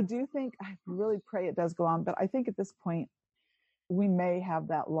 I do think, I really pray it does go on, but I think at this point we may have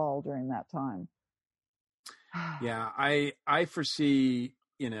that lull during that time. Yeah, I foresee,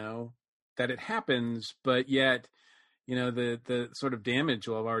 that it happens, but yet, the sort of damage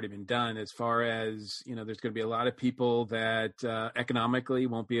will have already been done as far as, there's going to be a lot of people that economically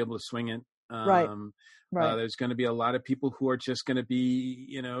won't be able to swing it. Right. There's going to be a lot of people who are just going to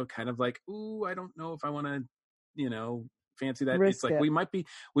be, kind of like, ooh, I don't know if I want to, fancy that. Risk it's like it.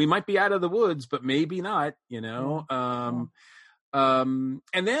 we might be out of the woods, but maybe not, and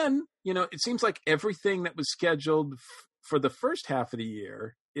then it seems like everything that was scheduled for the first half of the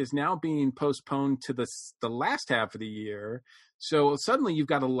year is now being postponed to the last half of the year, so suddenly you've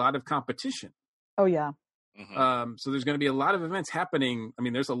got a lot of competition. Oh yeah. Mm-hmm. So there's going to be a lot of events happening. I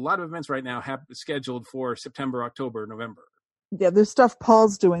mean, there's a lot of events right now scheduled for September, October, November. Yeah, there's stuff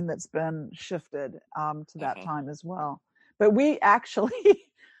Paul's doing that's been shifted to that time as well. But we actually,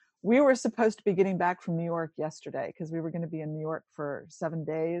 we were supposed to be getting back from New York yesterday because we were going to be in New York for 7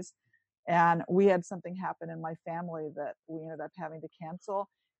 days. And we had something happen in my family that we ended up having to cancel.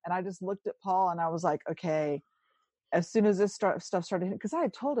 And I just looked at Paul and I was like, okay, as soon as this stuff started, because I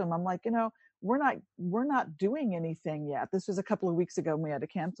had told him, I'm like, we're not doing anything yet. This was a couple of weeks ago when we had to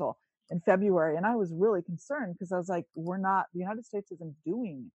cancel in February. And I was really concerned because I was like, the United States isn't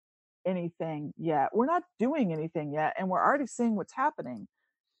doing anything yet. We're not doing anything yet. And we're already seeing what's happening.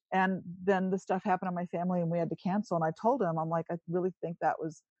 And then the stuff happened in my family and we had to cancel. And I told him, I'm like, I really think that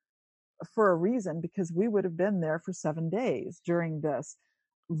was for a reason because we would have been there for 7 days during this.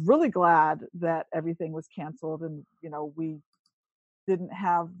 Really glad that everything was canceled and, we didn't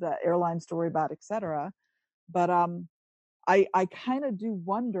have the airlines to worry about, etc. But I kind of do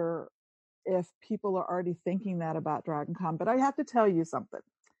wonder if people are already thinking that about DragonCon. But I have to tell you something.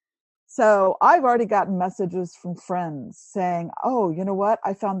 So I've already gotten messages from friends saying, oh, you know what?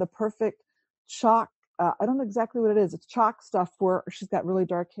 I found the perfect chalk. I don't know exactly what it is. It's chalk stuff for, she's got really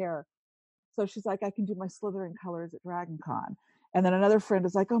dark hair. So she's like, I can do my Slytherin colors at DragonCon. And then another friend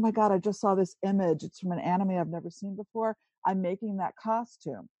is like, oh my God, I just saw this image. It's from an anime I've never seen before. I'm making that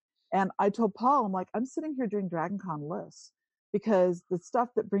costume. And I told Paul, I'm like, I'm sitting here doing DragonCon lists because the stuff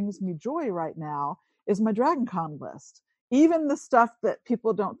that brings me joy right now is my DragonCon list. Even the stuff that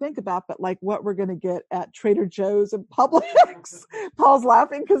people don't think about, but like what we're going to get at Trader Joe's and Publix. Paul's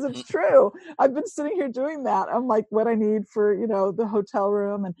laughing because it's true. I've been sitting here doing that. I'm like, what I need for, the hotel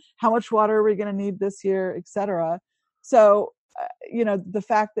room and how much water are we going to need this year, etc. So, the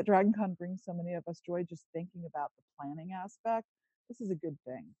fact that DragonCon brings so many of us joy just thinking about the planning aspect, this is a good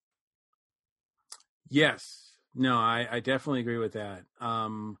thing. Yes. No, I definitely agree with that.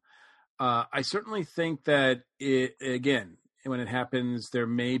 I certainly think that when it happens, it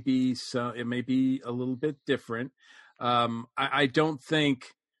may be a little bit different. I don't think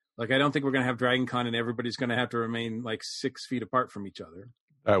we're going to have DragonCon and everybody's going to have to remain like 6 feet apart from each other.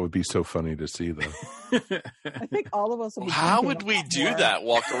 That would be so funny to see, though. I think all of us will be How would we do that?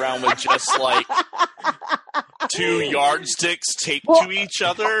 Walk around with just like 2 yardsticks taped to each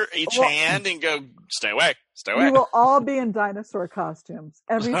other, hand, and go, stay away. We will all be in dinosaur costumes.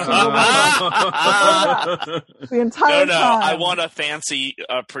 Every single one. The entire time. I want a fancy,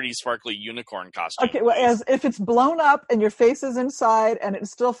 pretty sparkly unicorn costume. Okay, well, as if it's blown up and your face is inside and it's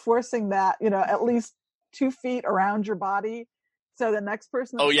still forcing that, at least 2 feet around your body. So the next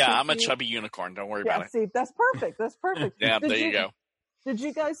person. Oh yeah, I'm a chubby unicorn. Don't worry about it. See, that's perfect. That's perfect. Yeah, there you go. Did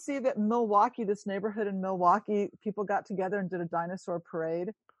you guys see that Milwaukee, this neighborhood in Milwaukee, people got together and did a dinosaur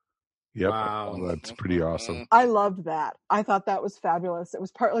parade? Yep. Wow. That's pretty awesome. I loved that. I thought that was fabulous. It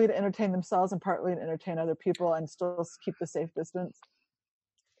was partly to entertain themselves and partly to entertain other people and still keep the safe distance.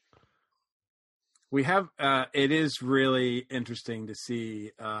 We have, it is really interesting to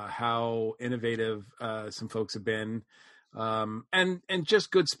see how innovative some folks have been and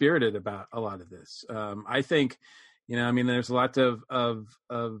just good spirited about a lot of this. I think, there's a lot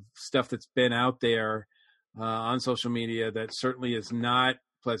of stuff that's been out there on social media that certainly is not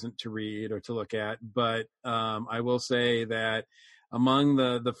pleasant to read or to look at. But I will say that among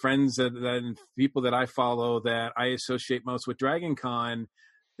the friends and people that I follow that I associate most with DragonCon,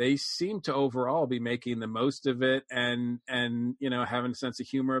 they seem to overall be making the most of it and having a sense of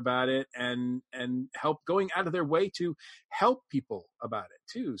humor about it and help going out of their way to help people about it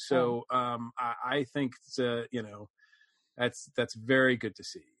too. So I think it's that's very good to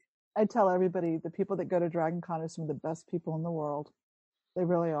see. I tell everybody the people that go to DragonCon are some of the best people in the world. They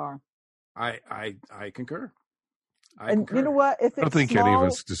really are. I concur. You know what? If it's I don't think any of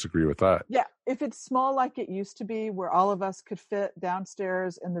us disagree with that. Yeah, if it's small like it used to be, where all of us could fit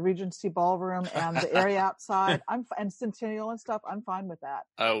downstairs in the Regency Ballroom and the area outside, and Centennial and stuff, I'm fine with that.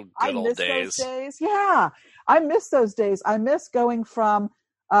 Oh, good old days. Those days. Yeah, I miss those days. I miss going from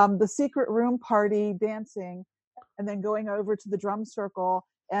the secret room party dancing, and then going over to the drum circle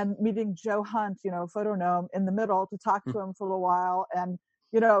and meeting Joe Hunt, photo gnome, in the middle to talk to him for a little while, and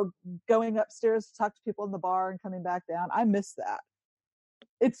going upstairs to talk to people in the bar and coming back down. I miss that.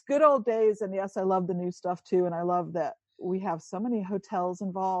 It's good old days. And yes, I love the new stuff too. And I love that we have so many hotels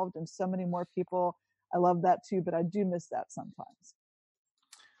involved and so many more people. I love that too, but I do miss that sometimes.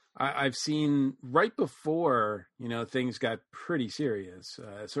 I've seen right before, things got pretty serious,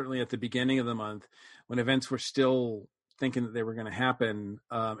 certainly at the beginning of the month when events were still thinking that they were going to happen.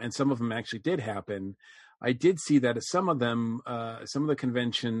 And some of them actually did happen. I did see that some of them, some of the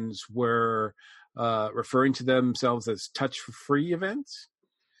conventions were referring to themselves as touch-free events,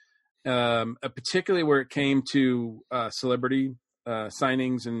 particularly where it came to celebrity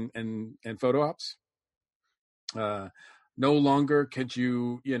signings and photo ops. No longer could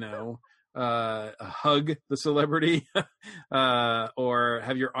you hug the celebrity or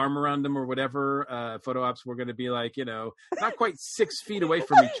have your arm around them or whatever. Photo ops were going to be like, not quite 6 feet away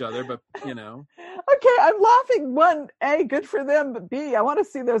from each other, but Okay, I'm laughing. One, A, good for them, but B, I want to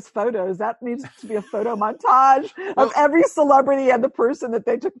see those photos. That needs to be a photo montage of every celebrity and the person that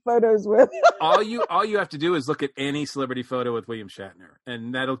they took photos with. all you have to do is look at any celebrity photo with William Shatner,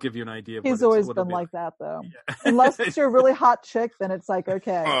 and that'll give you an idea of He's always been like that, though. Yeah. Unless you're a really hot chick, then it's like,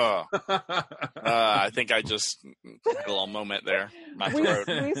 okay. I think I just had a little moment there.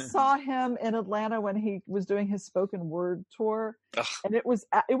 We saw him in Atlanta when he was doing his spoken word tour, and it was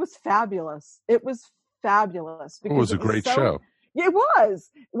fabulous. It was fabulous. It was a great show. It was.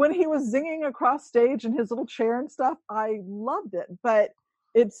 When he was zinging across stage in his little chair and stuff, I loved it. But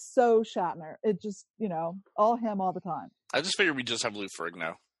it's so Shatner. It just, all him all the time. I just figured we'd just have Lou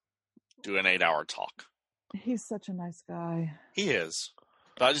Ferrigno do an 8-hour talk. He's such a nice guy. He is.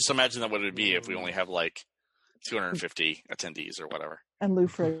 But I just imagine that what it would be if we only have like 250 attendees or whatever. And Lou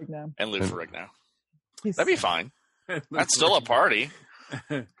Ferrigno. That'd be fine. That's still a party.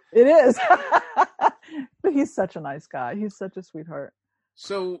 It is. But he's such a nice guy. He's such a sweetheart.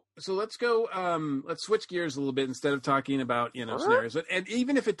 So let's go. Let's switch gears a little bit instead of talking about scenarios. And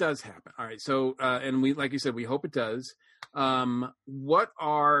even if it does happen, all right. So and we, like you said, we hope it does.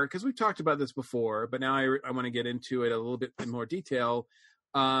 Because we've talked about this before, but now I want to get into it a little bit in more detail.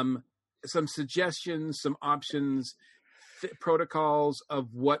 Some suggestions, some options, protocols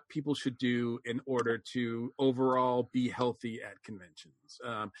of what people should do in order to overall be healthy at conventions,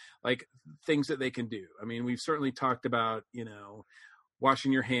 like things that they can do. I mean, we've certainly talked about,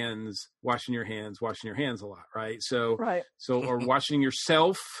 washing your hands a lot, right? So, or washing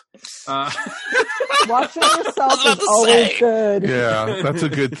yourself. Washing yourself is always good. Yeah, that's a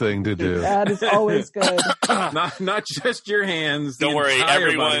good thing to do. That is always good. Not just your hands. Don't worry,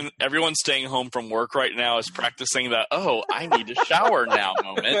 everyone staying home from work right now is practicing that, I need to shower now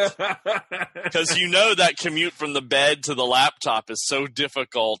moment. Because that commute from the bed to the laptop is so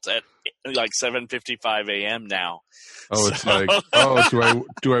difficult at like 7:55 a.m. now. It's like,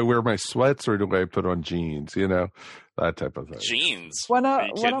 do I wear my sweats or do I put on jeans? That type of thing. Jeans. One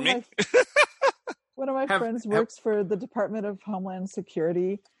of my friends works for the Department of Homeland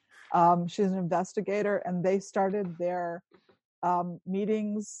Security. She's an investigator, and they started their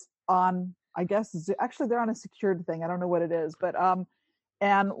meetings on, I guess, actually they're on a secured thing. I don't know what it is, but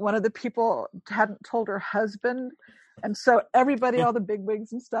and one of the people hadn't told her husband. And so everybody, all the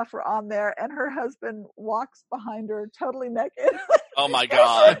bigwigs and stuff are on there, and her husband walks behind her totally naked. Oh my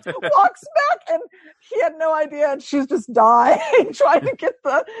God. Walks back, and he had no idea, and she's just dying, trying to get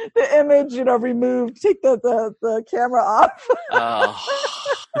the image, removed, take the camera off.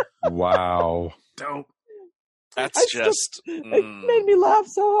 Wow. Dope. It made me laugh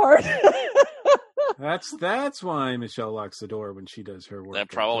so hard. That's why Michelle locks the door when she does her work.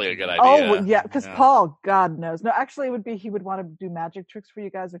 That's probably a good idea. Oh, yeah, because Paul, God knows. No, actually, it would be he would want to do magic tricks for you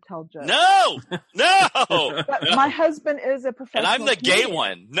guys or tell jokes. No. But my husband is a professional And I'm the comedian. gay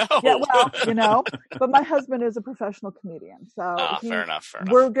one. No. Yeah, well, but my husband is a professional comedian. So fair enough.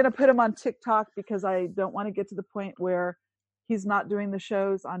 We're going to put him on TikTok because I don't want to get to the point where he's not doing the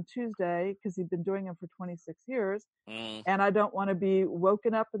shows on Tuesday because he's been doing them for 26 years. And I don't want to be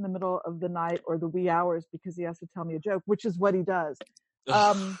woken up in the middle of the night or the wee hours because he has to tell me a joke, which is what he does.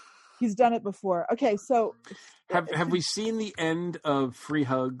 He's done it before. Okay, so have we seen the end of Free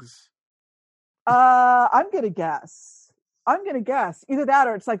Hugs? I'm gonna guess either that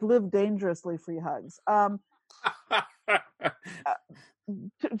or it's like Live Dangerously Free Hugs.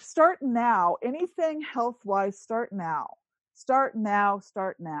 Start now. Anything health-wise, start now. Start now.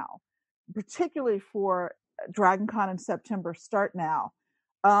 Particularly for Dragon Con in September, start now.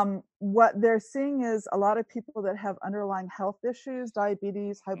 What they're seeing is a lot of people that have underlying health issues,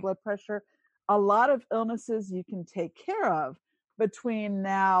 diabetes, high blood pressure, a lot of illnesses you can take care of between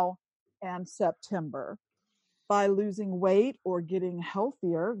now and September by losing weight or getting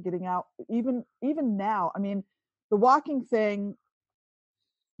healthier, getting out. Even now, I mean, the walking thing,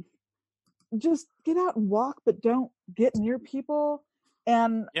 just get out and walk, but don't get near people.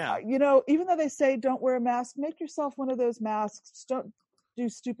 And, even though they say don't wear a mask, make yourself one of those masks. Just don't do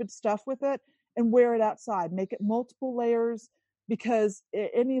stupid stuff with it and wear it outside. Make it multiple layers because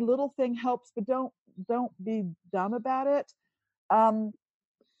any little thing helps, but don't be dumb about it. I've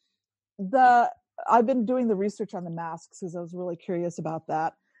been doing the research on the masks because I was really curious about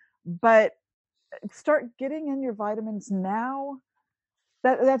that. But start getting in your vitamins now.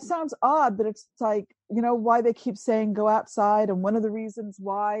 That sounds odd, but it's like, why they keep saying go outside. And one of the reasons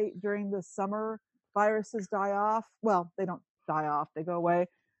why during the summer viruses die off, well, they don't die off, they go away.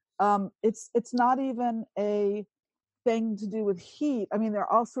 It's not even a thing to do with heat. I mean, there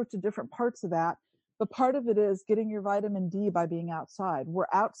are all sorts of different parts of that, but part of it is getting your vitamin D by being outside. We're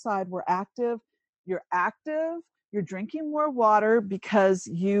outside, we're active. You're active, you're drinking more water because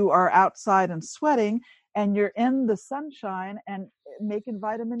you are outside and sweating, and you're in the sunshine and making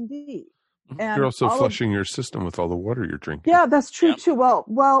vitamin D. And you're also flushing your system with all the water you're drinking. Yeah, that's true too.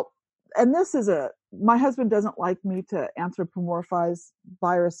 Well, and this is my husband doesn't like me to anthropomorphize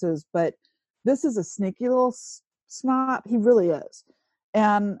viruses, but this is a sneaky little snot. He really is.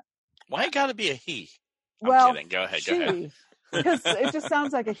 And why it gotta be a he? I'm kidding. Go ahead. Because it just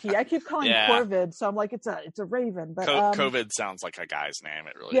sounds like a he. I keep calling it Corvid, so I'm like, it's a raven. But COVID sounds like a guy's name.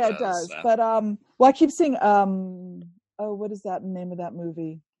 It really does. Yeah, it does. So. But I keep seeing what is that name of that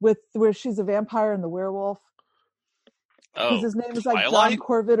movie where she's a vampire and the werewolf? Because his name is like Twilight? John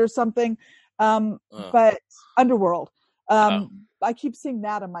Corvid or something. But Underworld. I keep seeing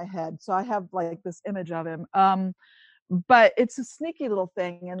that in my head, so I have like this image of him. But it's a sneaky little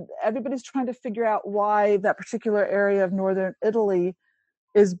thing, and everybody's trying to figure out why that particular area of northern Italy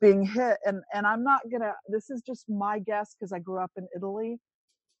is being hit. And I'm not gonna, this is just my guess because I grew up in Italy,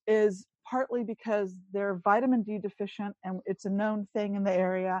 is partly because they're vitamin D deficient, and it's a known thing in the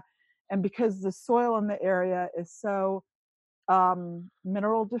area, and because the soil in the area is so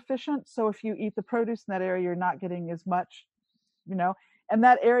mineral deficient. So if you eat the produce in that area, you're not getting as much, and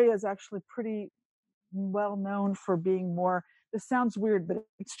that area is actually pretty well known for being more, this sounds weird, but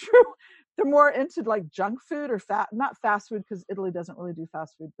it's true, they're more into like junk food or not fast food, because Italy doesn't really do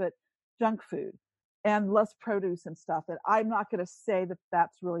fast food, but junk food and less produce and stuff. And I'm not going to say that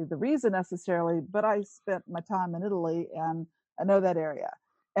that's really the reason necessarily, but I spent my time in Italy and I know that area,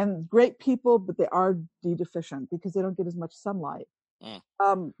 and great people, but they are D deficient because they don't get as much sunlight.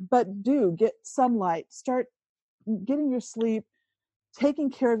 But do get sunlight, start getting your sleep,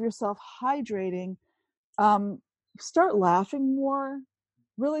 taking care of yourself, hydrating. Start laughing more,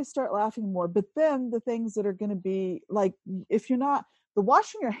 really start laughing more. But then the things that are going to be like, if you're not, the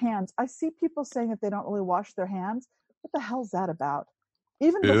washing your hands, I see people saying that they don't really wash their hands. What the hell's that about?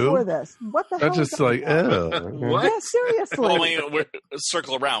 Even before this, what the hell? That's just like, what? Yeah, seriously. Well, I mean,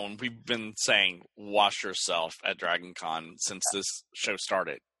 circle around. We've been saying wash yourself at Dragon Con since this show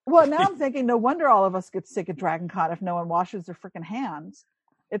started. Well, now I'm thinking, no wonder all of us get sick at Dragon Con if no one washes their freaking hands.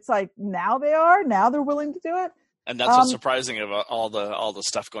 It's like now they're willing to do it. And that's what's surprising about all the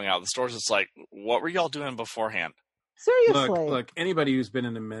stuff going out of the stores. It's like, what were y'all doing beforehand? Seriously. Look, anybody who's been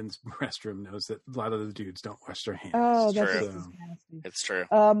in a men's restroom knows that a lot of the dudes don't wash their hands. Oh, that's true. nasty. It's true.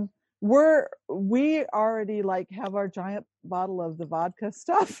 We already like have our giant bottle of the vodka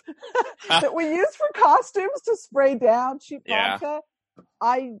stuff that we use for costumes to spray down cheap vodka.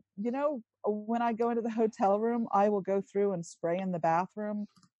 When I go into the hotel room, I will go through and spray in the bathroom.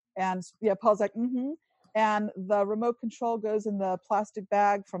 And Paul's like, and the remote control goes in the plastic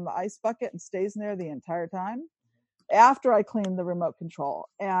bag from the ice bucket and stays in there the entire time after I clean the remote control.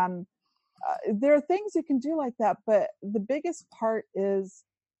 And there are things you can do like that. But the biggest part is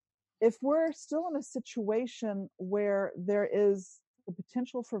if we're still in a situation where there is the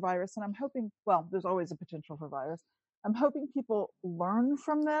potential for virus, and I'm hoping, well, there's always a potential for virus. I'm hoping people learn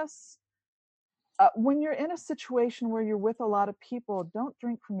from this. When you're in a situation where you're with a lot of people, don't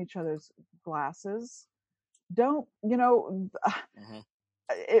drink from each other's glasses. Don't,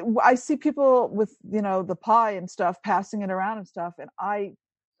 I see people with, the pie and stuff, passing it around and stuff. And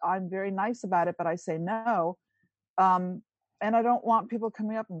I'm very nice about it, but I say no. And I don't want people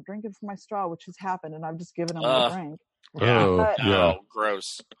coming up and drinking from my straw, which has happened. And I've just given them a drink.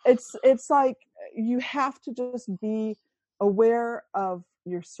 Gross. It's like, you have to just be aware of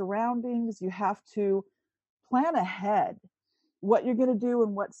your surroundings. You have to plan ahead what you're going to do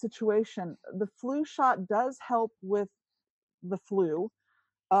in what situation. The flu shot does help with the flu.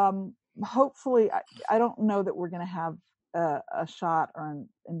 Hopefully, I don't know that we're going to have a shot or an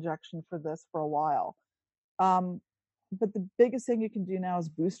injection for this for a while. But the biggest thing you can do now is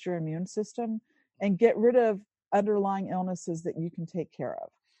boost your immune system and get rid of underlying illnesses that you can take care of.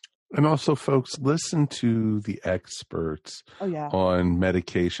 And also, folks, listen to the experts on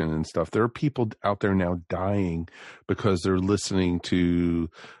medication and stuff. There are people out there now dying because they're listening to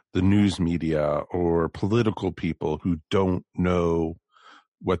the news media or political people who don't know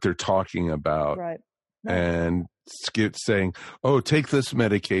what they're talking about. Right. and saying, oh, take this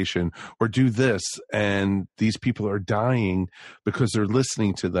medication or do this. And these people are dying because they're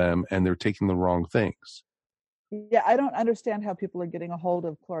listening to them and they're taking the wrong things. Yeah, I don't understand how people are getting a hold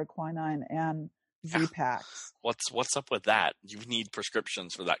of chloroquine and Z-Paks. What's up with that? You need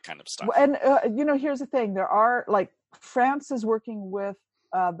prescriptions for that kind of stuff. And, here's the thing. There are, France is working with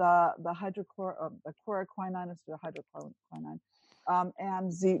the chloroquine is the hydroquinone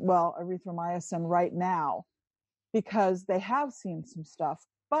and erythromycin right now, because they have seen some stuff,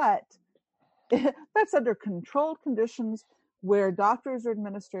 but that's under controlled conditions where doctors are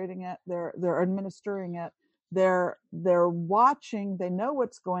administering it. They're administering it. They're watching. They know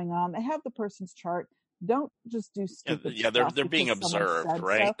what's going on. They have the person's chart. Don't just do stupid stuff. They're being observed,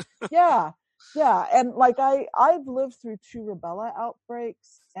 right? So. Yeah. And I've lived through 2 rubella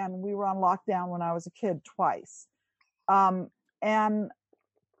outbreaks, and we were on lockdown when I was a kid twice. And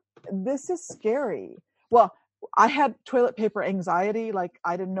this is scary. Well, I had toilet paper anxiety.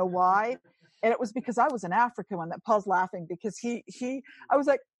 I didn't know why. And it was because I was in Africa when that Paul's laughing because I was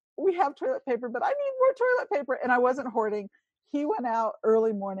like, we have toilet paper, but I need more toilet paper. And I wasn't hoarding. He went out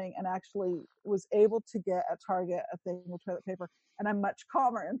early morning and actually was able to get at Target a thing of toilet paper. And I'm much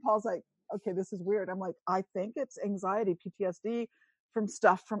calmer. And Paul's like, okay, this is weird. I'm like, I think it's anxiety, PTSD from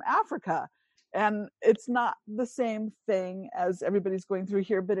stuff from Africa. And it's not the same thing as everybody's going through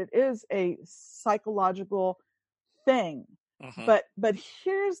here, but it is a psychological thing. Mm-hmm. But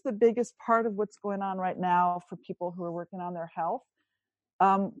here's the biggest part of what's going on right now for people who are working on their health.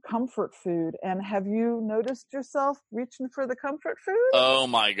 Comfort food. And have you noticed yourself reaching for the comfort food? Oh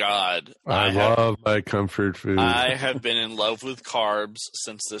my God. I love my comfort food. I have been in love with carbs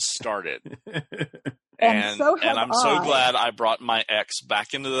since this started. and I'm so glad I brought my ex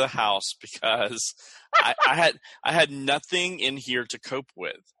back into the house because I had nothing in here to cope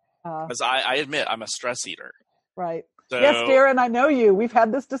with. Because I admit I'm a stress eater. Right. So, yes, Darren, I know you. We've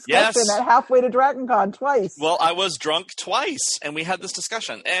had this discussion at Halfway to DragonCon twice. Well, I was drunk twice, and we had this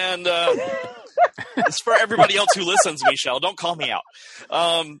discussion. And it's for everybody else who listens, Michelle. Don't call me out.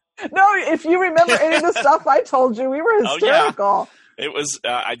 No, if you remember any of the stuff I told you, we were hysterical. Oh, yeah. It was.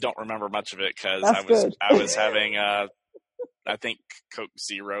 I don't remember much of it because I was having, I think, Coke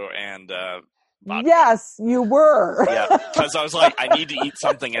Zero and vodka. Yes, you were. Yeah, because I was like, I need to eat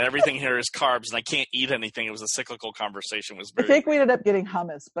something, and everything here is carbs, and I can't eat anything. It was a cyclical conversation. I think we ended up getting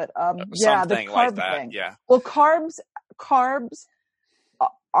hummus, but something the carb like that. Thing. Yeah. Well, carbs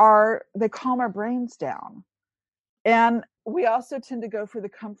they calm our brains down, and we also tend to go for the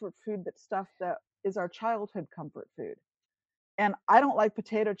comfort food, stuff that is our childhood comfort food. And I don't like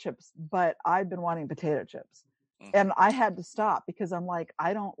potato chips, but I've been wanting potato chips. And I had to stop because I'm like,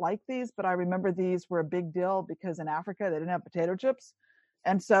 I don't like these, but I remember these were a big deal because in Africa they didn't have potato chips.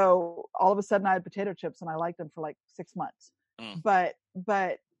 And so all of a sudden I had potato chips and I liked them for 6 months. But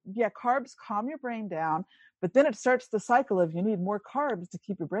yeah, carbs calm your brain down, but then it starts the cycle of you need more carbs to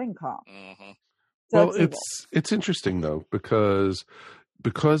keep your brain calm. Mm-hmm. So well, it's interesting though, because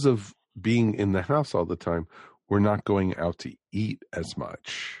of being in the house all the time, we're not going out to eat as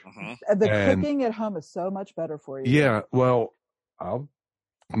much. Mm-hmm. The cooking at home is so much better for you. Yeah. Well, I'll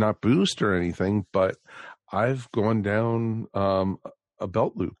not boost or anything, but I've gone down a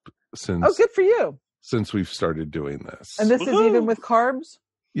belt loop since. Oh, good for you. Since we've started doing this. And this is even with carbs?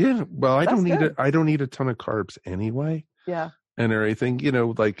 Yeah. Well, I don't eat a ton of carbs anyway. Yeah. And everything,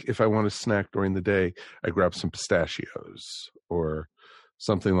 if I want to snack during the day, I grab some pistachios or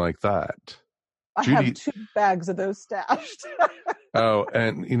something like that. I have 2 bags of those stashed. Oh,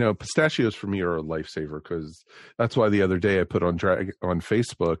 and pistachios for me are a lifesaver because that's why the other day I put on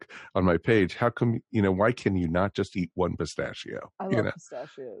Facebook on my page. How come why can you not just eat one pistachio? I love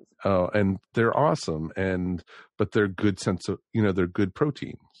pistachios. Oh, and they're awesome, but they're good they're good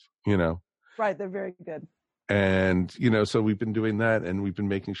proteins. Right, they're very good. And, so we've been doing that, and we've been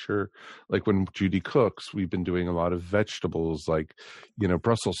making sure, when Judy cooks, we've been doing a lot of vegetables,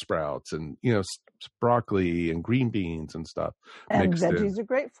 Brussels sprouts and, broccoli and green beans and stuff. And veggies are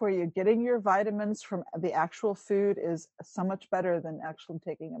great for you. Getting your vitamins from the actual food is so much better than actually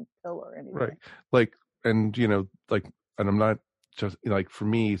taking a pill or anything. Right. And I'm not just, for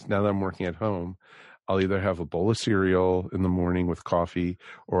me, now that I'm working at home, I'll either have a bowl of cereal in the morning with coffee,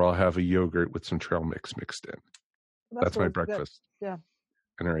 or I'll have a yogurt with some trail mix mixed in. That's my breakfast. Good. Yeah.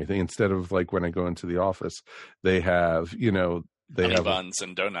 And everything. Instead of when I go into the office, they have, honey buns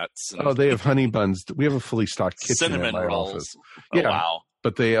and donuts. And they have honey buns. We have a fully stocked kitchen cinnamon at my rolls. office. Oh, yeah. Wow.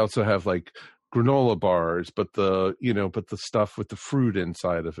 But they also have granola bars, but the stuff with the fruit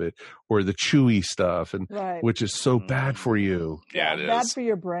inside of it, or the chewy stuff, and which is so bad for you. Yeah, it is bad for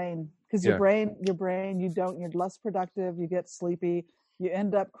your brain. because your brain, you're less productive, you get sleepy, you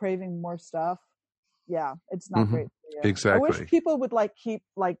end up craving more stuff. Yeah, it's not great for you. Exactly. I wish people would keep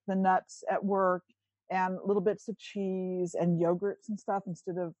the nuts at work and little bits of cheese and yogurts and stuff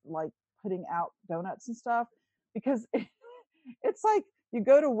instead of putting out donuts and stuff, because it's like you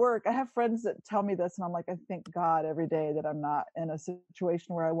go to work. I have friends that tell me this, and I'm like, I thank God every day that I'm not in a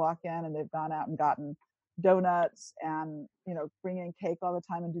situation where I walk in and they've gone out and gotten donuts and bring in cake all the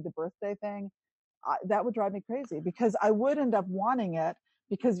time and do the birthday thing. That would drive me crazy, because I would end up wanting it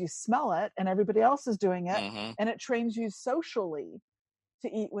because you smell it and everybody else is doing it, and it trains you socially to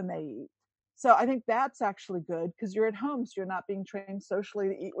eat when they eat. So I think that's actually good, because you're at home, so you're not being trained socially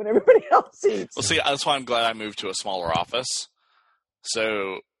to eat when everybody else eats. Well, see, that's why I'm glad I moved to a smaller office.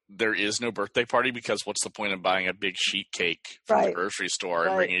 So there is no birthday party, because what's the point of buying a big sheet cake from the grocery store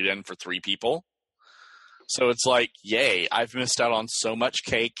and bringing it in for 3 people? So it's like, yay, I've missed out on so much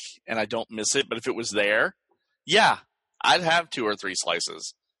cake and I don't miss it. But if it was there, yeah, I'd have 2 or 3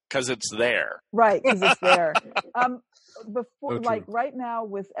 slices because it's there. Right, because it's there. Before, right now,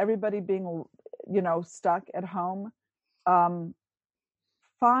 with everybody being, stuck at home,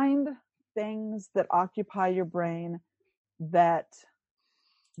 find things that occupy your brain that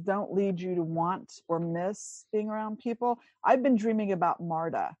don't lead you to want or miss being around people. I've been dreaming about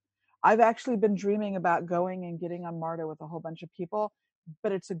MARTA. I've actually been dreaming about going and getting on MARTA with a whole bunch of people,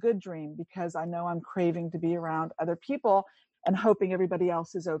 but it's a good dream because I know I'm craving to be around other people and hoping everybody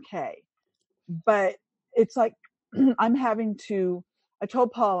else is okay. But it's like, I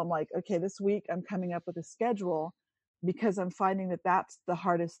told Paul, I'm like, okay, this week I'm coming up with a schedule, because I'm finding that that's the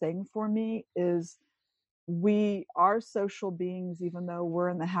hardest thing for me. Is we are social beings, even though we're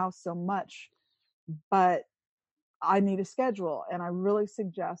in the house so much, but I need a schedule. And I really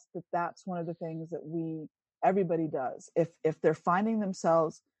suggest that that's one of the things that everybody does. If they're finding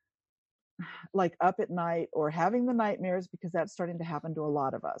themselves up at night or having the nightmares, because that's starting to happen to a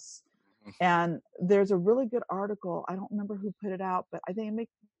lot of us. And there's a really good article. I don't remember who put it out, but I think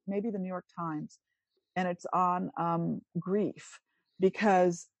maybe the New York Times, and it's on grief,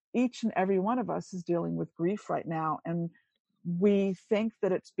 because each and every one of us is dealing with grief right now. And we think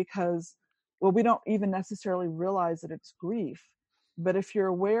that it's because, we don't even necessarily realize that it's grief. But if you're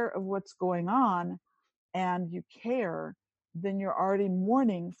aware of what's going on and you care, then you're already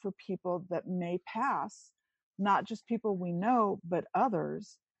mourning for people that may pass, not just people we know, but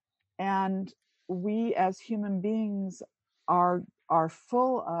others. And we as human beings are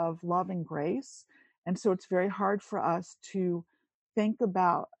full of love and grace. And so it's very hard for us to think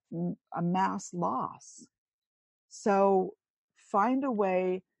about a mass loss. So find a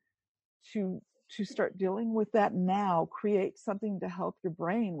way to start dealing with that now. Create something to help your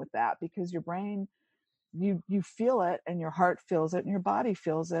brain with that, because your brain, you feel it, and your heart feels it, and your body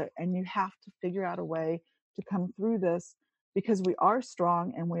feels it. And you have to figure out a way to come through this, because we are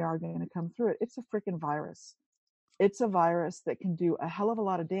strong and we are going to come through it. It's a freaking virus. It's a virus that can do a hell of a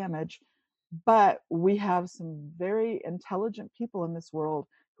lot of damage, but we have some very intelligent people in this world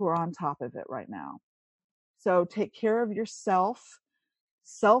who are on top of it right now. So take care of yourself,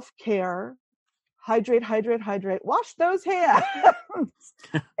 self-care, hydrate, wash those hands,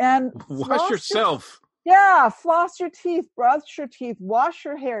 and wash yourself. Floss your teeth, brush your teeth, wash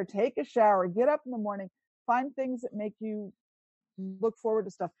your hair, take a shower, get up in the morning, find things that make you look forward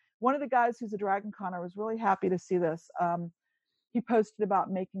to stuff. One of the guys who's a Dragon Con, I was really happy to see this. He posted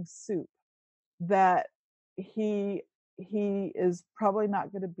about making soup, that he is probably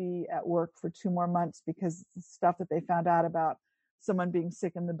not going to be at work for 2 more months because the stuff that they found out about someone being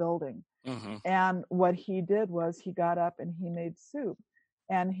sick in the building. And what he did was he got up and he made soup,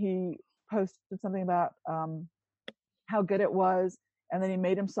 and he posted something about how good it was. And then he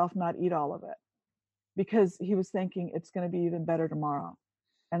made himself not eat all of it, because he was thinking it's going to be even better tomorrow,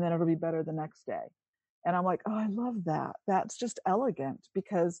 and then it'll be better the next day. And I'm like, oh, I love that. That's just elegant,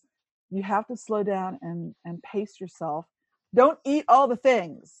 because you have to slow down and pace yourself. Don't eat all the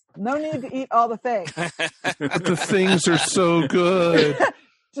things. No need to eat all the things. But the things are so good.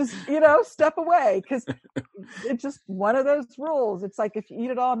 Just, step away, because it's just one of those rules. It's like, if you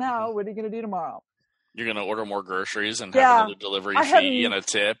eat it all now, what are you going to do tomorrow? You're going to order more groceries and have another delivery fee and a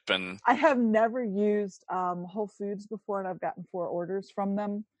tip. And I have never used Whole Foods before, and I've gotten 4 orders from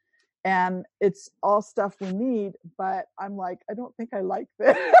them. And it's all stuff we need, but I'm like, I don't think I like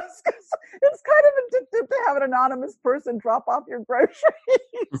this. It's kind of addictive to have an anonymous person drop off your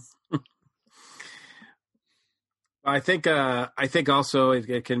groceries. I think also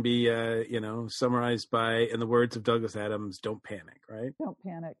it can be, summarized by, in the words of Douglas Adams, don't panic, right? Don't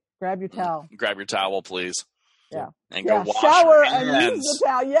panic. Grab your towel. Grab your towel, please. Yeah. And go wash shower your and hands. use the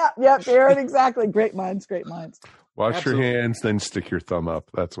towel. Yeah, Darren, exactly. Great minds. Wash Absolutely. your hands, then stick your thumb up.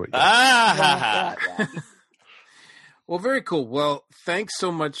 That's what you Yeah. Well, very cool. Well, thanks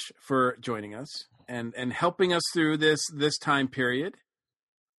so much for joining us and helping us through this time period.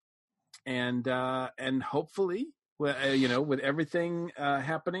 And hopefully, with everything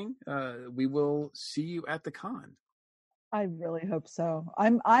happening, we will see you at the con. I really hope so.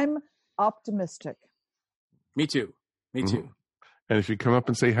 I'm optimistic. Me too. Mm-hmm. And if you come up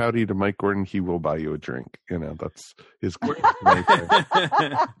and say howdy to Mike Gordon, he will buy you a drink. That's his. I'll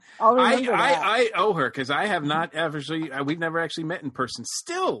remember that. I owe her because I have not actually. We've never actually met in person.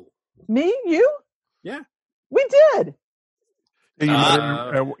 Still, me, you, yeah, we did. We did.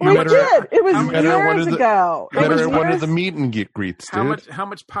 It was years ago. You met her at one of the meet and greets, dude. How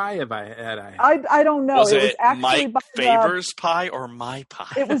much pie have I had? I don't know. Was it actually Mike Favors pie or my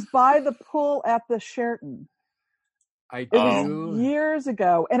pie? It was by the pool at the Sheraton. It was years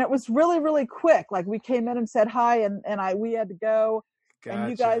ago, and it was really, really quick. Like we came in and said hi, and we had to go. Gotcha. And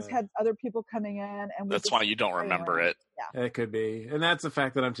you guys had other people coming in, and that's why you don't remember it. Yeah, it could be, and that's the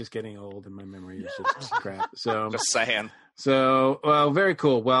fact that I'm just getting old, and my memory is just crap. So just saying. So, well, very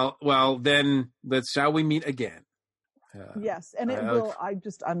cool. Well, then shall we meet again? Yes, and it will.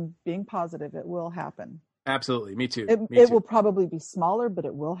 I'm being positive. It will happen. Absolutely, me too. It will probably be smaller, but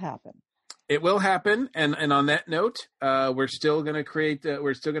it will happen. It will happen, and on that note, we're still going to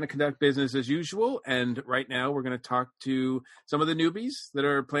we're still going to conduct business as usual. And right now, we're going to talk to some of the newbies that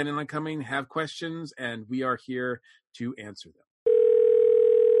are planning on coming, have questions, and we are here to answer them.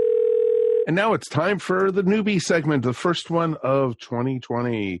 And now it's time for the newbie segment, the first one of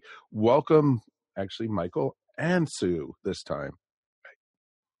 2020. Welcome, actually, Michael and Sue this time.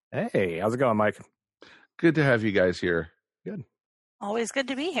 Hey, how's it going, Mike? Good to have you guys here. Good. Always good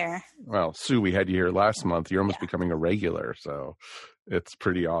to be here. Well, Sue, we had you here last month. You're almost becoming a regular, so it's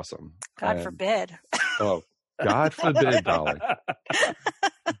pretty awesome. God forbid. Oh, God forbid, darling.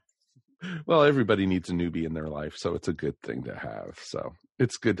 Well, everybody needs a newbie in their life, so it's a good thing to have. So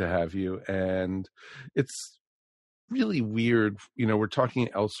it's good to have you. And it's really weird. We're talking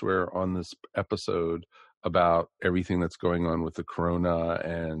elsewhere on this episode about everything that's going on with the corona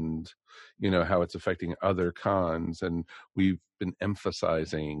and, how it's affecting other cons. And we've been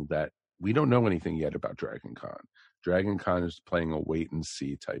emphasizing that we don't know anything yet about Dragon Con. Dragon Con is playing a wait and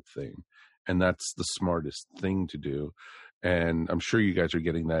see type thing. And that's the smartest thing to do. And I'm sure you guys are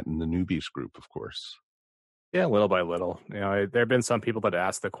getting that in the newbies group, of course. Yeah, little by little. There have been some people that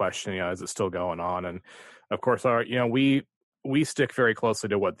ask the question, is it still going on? And of course, we stick very closely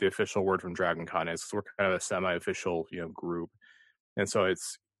to what the official word from Dragon Con is. We're kind of a semi-official, group. And so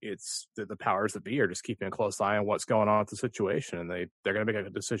it's the powers that be are just keeping a close eye on what's going on with the situation. And they're going to make a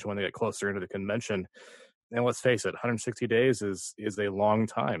decision when they get closer into the convention. And let's face it, 160 days is a long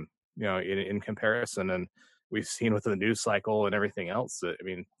time, in comparison. And we've seen with the news cycle and everything else that,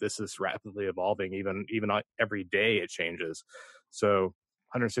 this is rapidly evolving. Even every day it changes. So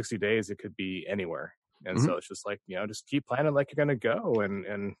 160 days, it could be anywhere. And so it's just like, just keep planning like you're going to go.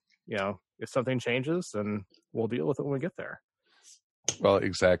 And if something changes, then we'll deal with it when we get there. Well,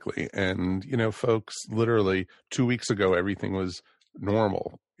 exactly. And, folks, literally 2 weeks ago, everything was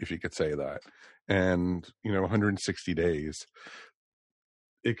normal, if you could say that. And, 160 days,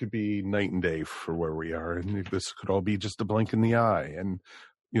 it could be night and day for where we are. And this could all be just a blink in the eye. And,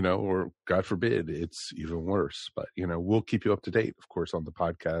 or God forbid, it's even worse. But, we'll keep you up to date, of course, on the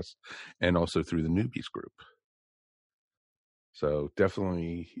podcast and also through the newbies group. So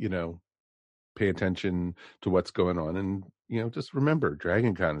definitely, pay attention to what's going on. And, just remember,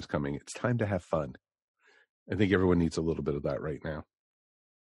 Dragon Con is coming. It's time to have fun. I think everyone needs a little bit of that right now.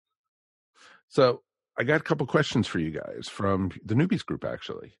 So I got a couple questions for you guys from the newbies group,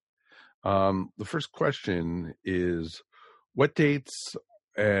 actually. The first question is, what dates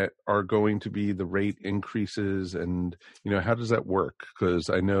are going to be the rate increases, and how does that work? Because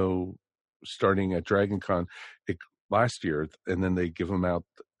I know starting at Dragon Con last year, and then they give them out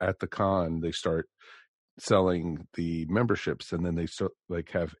at the con, they start selling the memberships, and then they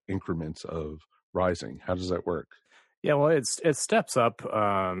have increments of rising. How does that work? Yeah, well, it steps up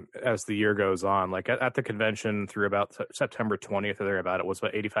as the year goes on. Like at the convention through about September 20th or thereabout, it was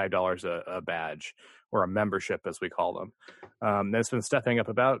about $85 a badge, or a membership as we call them. Then it's been stepping up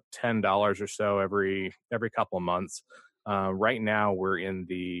about $10 or so every couple of months. Right now we're in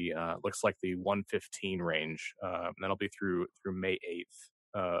the looks like the 115 range. That'll be through May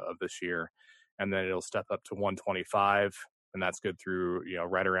 8th of this year, and then it'll step up to 125, and that's good through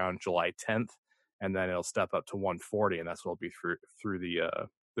right around July 10th. And then it'll step up to 140, and that's what will be through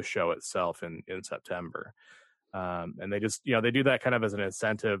the show itself in September. And they just, they do that kind of as an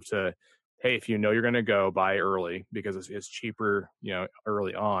incentive to, hey, if you're going to go, buy early because it's cheaper,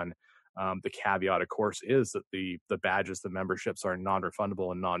 early on. The caveat, of course, is that the badges, the memberships are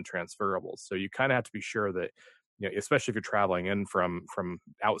non-refundable and non-transferable. So you kind of have to be sure that, especially if you're traveling in from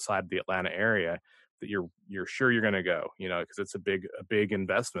outside the Atlanta area, that you're sure you're going to go, because it's a big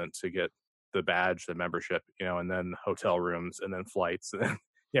investment to get the badge, the membership, and then hotel rooms and then flights and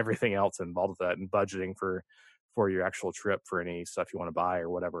everything else involved with that, and budgeting for your actual trip for any stuff you want to buy or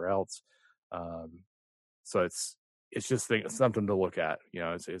whatever else. So it's just something to look at.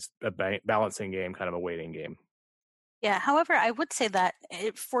 It's a balancing game, kind of a waiting game. Yeah. However, I would say that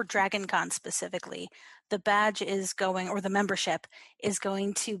for Dragon Con specifically, the badge is going, or the membership is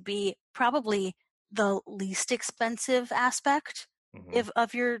going to be probably the least expensive aspect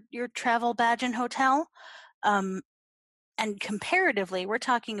of your travel badge and hotel. And comparatively, we're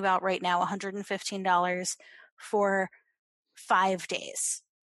talking about right now $115 for 5 days: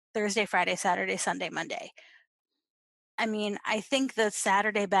 Thursday, Friday, Saturday, Sunday, Monday. I mean, I think the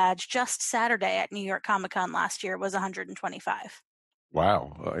Saturday badge, just Saturday at New York Comic Con last year, was $125.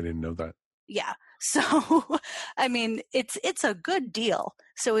 Wow, I didn't know that. Yeah. So, I mean, it's a good deal.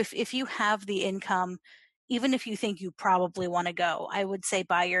 So if you have the income, even if you think you probably want to go, I would say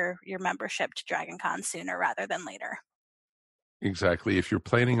buy your membership to Dragon Con sooner rather than later. Exactly. If you're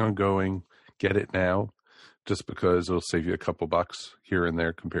planning on going, get it now, just because it'll save you a couple bucks here and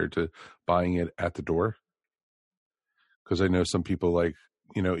there compared to buying it at the door. Because I know some people, like,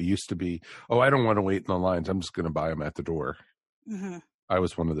 it used to be, I don't want to wait in the lines, I'm just going to buy them at the door. Mm-hmm. I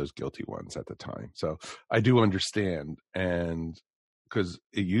was one of those guilty ones at the time. So I do understand. And because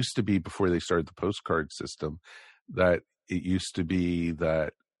it used to be, before they started the postcard system, that it used to be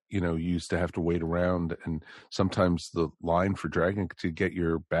that, you used to have to wait around. And sometimes the line for Dragon to get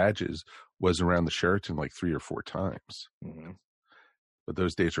your badges was around the Sheraton like 3 or 4 times. Mm-hmm. But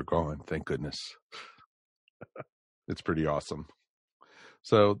those days are gone. Thank goodness. It's pretty awesome.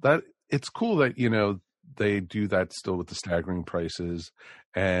 So that it's cool that, they do that still with the staggering prices.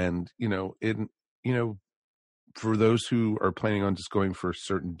 And, for those who are planning on just going for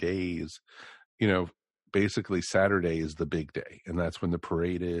certain days, basically Saturday is the big day, and that's when the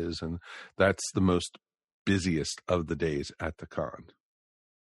parade is. And that's the most busiest of the days at the con.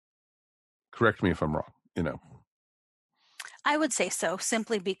 Correct me if I'm wrong, I would say so,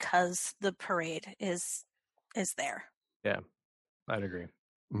 simply because the parade is there. Yeah, I'd agree.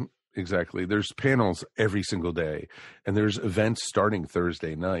 Exactly. There's panels every single day, and there's events starting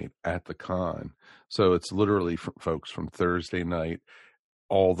Thursday night at the con. So it's literally folks from Thursday night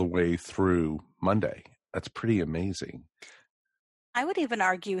all the way through Monday. That's pretty amazing. I would even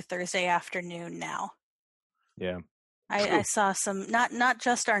argue Thursday afternoon now. Yeah. I saw some, not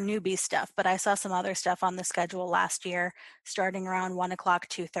just our newbie stuff, but I saw some other stuff on the schedule last year starting around 1 o'clock,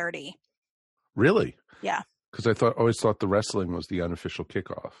 2:30. Really? Yeah. Because I always thought the wrestling was the unofficial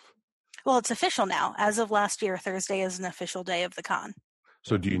kickoff. Well, it's official now. As of last year, Thursday is an official day of the con.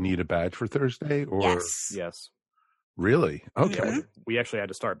 So do you need a badge for Thursday? Or Yes. Really? Okay. Mm-hmm. We actually had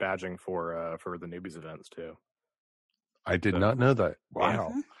to start badging for the newbies events too. I did not know that. Wow.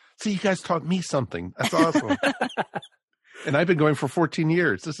 Mm-hmm. See, you guys taught me something. That's awesome. And I've been going for 14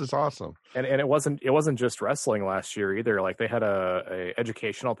 years. This is awesome. And it wasn't just wrestling last year either. Like, they had a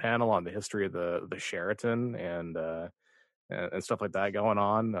educational panel on the history of the Sheraton and stuff like that going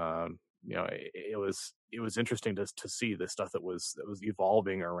on. It was interesting to see the stuff that was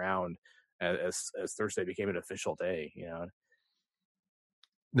evolving around as Thursday became an official day.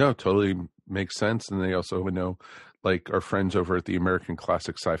 No, totally makes sense. And they also know, like our friends over at the American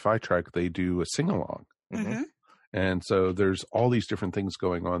Classic Sci-Fi Track, they do a sing-along. Mm-hmm. And so there's all these different things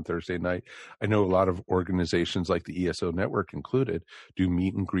going on Thursday night. I know a lot of organizations like the ESO Network included do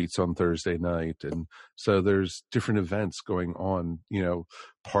meet and greets on Thursday night. And so there's different events going on,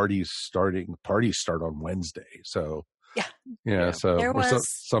 parties start on Wednesday. So yeah. So there was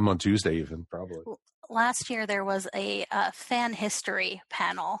some on Tuesday even, probably. Last year there was a fan history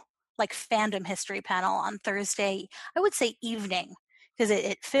panel, like fandom history panel on Thursday, I would say evening, because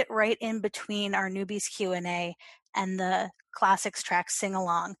it fit right in between our newbies Q&A and the classics track sing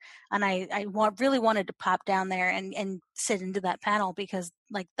along. And I really wanted to pop down there and sit into that panel, because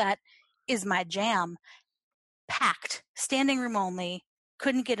like that is my jam. Packed, standing room only,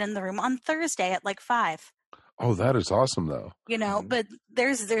 couldn't get in the room on Thursday at like 5. Oh, that is awesome though. But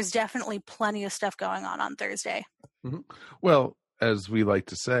there's definitely plenty of stuff going on Thursday. Mm-hmm. Well, as we like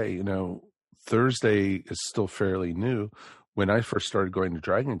to say, Thursday is still fairly new. When I first started going to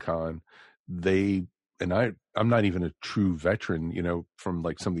Dragon Con, I'm not even a true veteran, from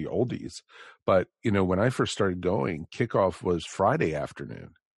like some of the oldies, But, when I first started going, kickoff was Friday afternoon.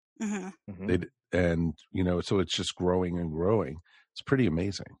 And, so it's just growing and growing. It's pretty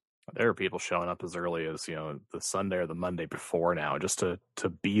amazing. There are people showing up as early as, the Sunday or the Monday before now just to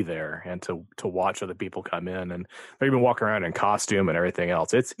be there and to watch other people come in. And they're even walking around in costume and everything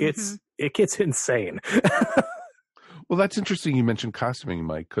else. It gets insane. Well, that's interesting you mentioned costuming,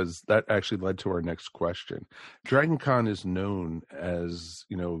 Mike, because that actually led to our next question. Dragon Con is known as,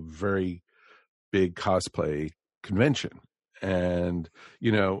 very big cosplay convention. And,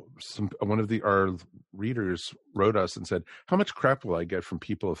 one of our readers wrote us and said, how much crap will I get from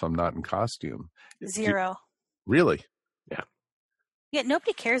people if I'm not in costume? 0. Really? Yeah. Yeah,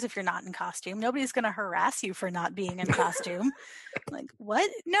 nobody cares if you're not in costume. Nobody's going to harass you for not being in costume. Like, what?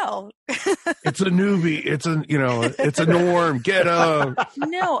 No. It's a newbie. It's a norm. Get up.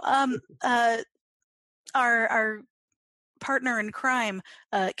 No. Our partner in crime,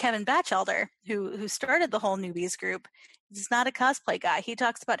 Kevin Batchelder, who started the whole newbies group, is not a cosplay guy. He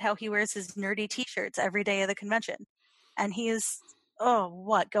talks about how he wears his nerdy t-shirts every day of the convention. And he is,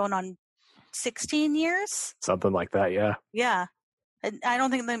 going on 16 years? Something like that, yeah. Yeah. I don't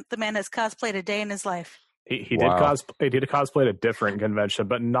think the man has cosplayed a day in his life. He did cosplay at a different convention,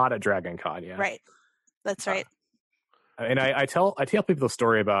 but not at Dragon Con, yeah. Right. That's right. And I tell people the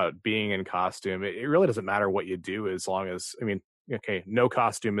story about being in costume. It really doesn't matter what you do as long as, okay, no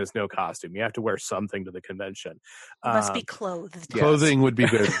costume is no costume. You have to wear something to the convention. Must be clothed. Yes. Clothing would be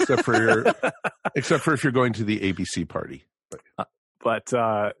good, except for if you're going to the ABC party. But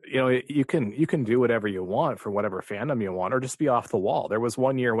you can do whatever you want for whatever fandom you want, or just be off the wall. There was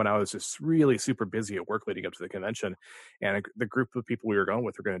one year when I was just really super busy at work leading up to the convention, and the group of people we were going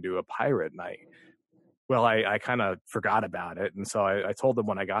with were going to do a pirate night. Well, I kind of forgot about it, and so I told them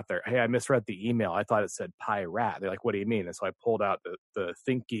when I got there, hey, I misread the email. I thought it said pie rat. They're like, what do you mean? And so I pulled out the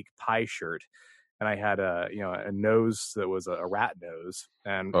Think Geek pie shirt, and I had a nose that was a rat nose.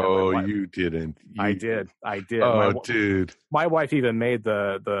 And you didn't? I did. Oh, dude! My wife even made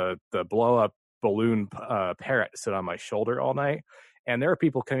the blow up balloon parrot sit on my shoulder all night. And there are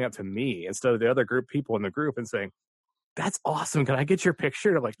people coming up to me instead of the other people in the group and saying, "That's awesome! Can I get your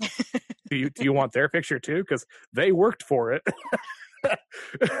picture?" And I'm like, do you want their picture too? Because they worked for it.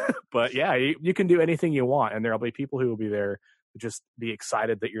 But yeah, you can do anything you want, and there'll be people who will be there. Just be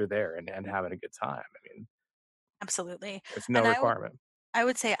excited that you're there and having a good time. Absolutely. It's no requirement. I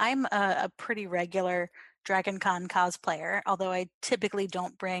would say I'm a pretty regular Dragon Con cosplayer, although I typically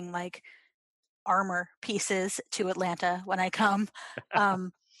don't bring like armor pieces to Atlanta when I come.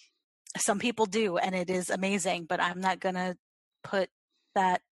 Some people do, and it is amazing, but I'm not going to put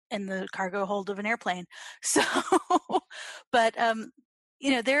that in the cargo hold of an airplane. So, but,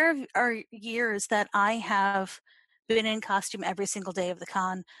 there are years that I have been in costume every single day of the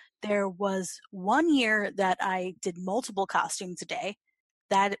con. There was one year that I did multiple costumes a day.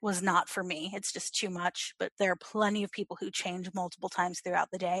 That was not for me. It's just too much, but there are plenty of people who change multiple times throughout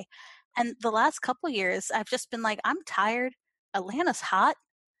the day. And the last couple of years, I've just been like, I'm tired. Atlanta's hot.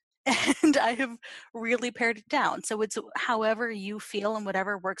 And I have really pared it down. So it's however you feel and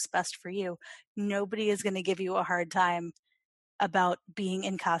whatever works best for you. Nobody is going to give you a hard time about being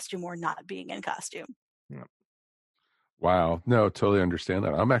in costume or not being in costume. Yeah. Wow. No, totally understand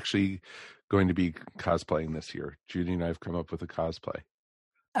that. I'm actually going to be cosplaying this year. Judy and I have come up with a cosplay.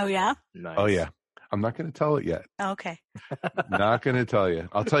 Oh, yeah? Nice. Oh, yeah. I'm not going to tell it yet. Okay. Not going to tell you.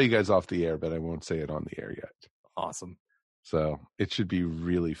 I'll tell you guys off the air, but I won't say it on the air yet. Awesome. So it should be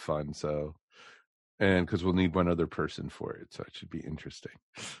really fun. And because we'll need one other person for it. So it should be interesting.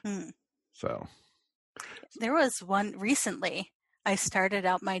 So. There was one recently. I started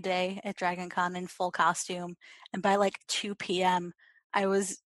out my day at Dragon Con in full costume, and by like 2 p.m. I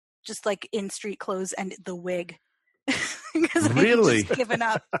was just like in street clothes and the wig. Really? I had just given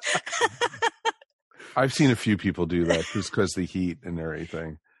up. I've seen a few people do that just because the heat and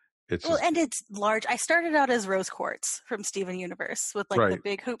everything. And it's large. I started out as Rose Quartz from Steven Universe with like the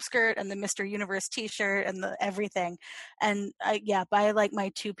big hoop skirt and the Mr. Universe t-shirt and the everything. And by like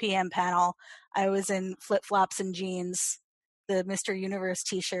my 2 p.m. panel, I was in flip-flops and jeans, the Mr. Universe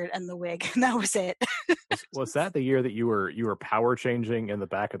t-shirt and the wig. And that was it. Was that the year that you were power changing in the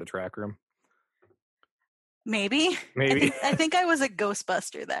back of the track room? Maybe. I think I was a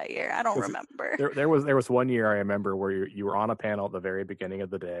Ghostbuster that year. I don't remember. There was one year I remember where you were on a panel at the very beginning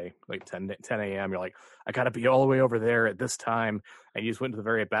of the day, like 10 a.m. You're like, I got to be all the way over there at this time. And you just went to the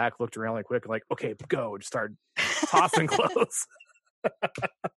very back, looked around really quick, like, okay, go. Just started tossing clothes.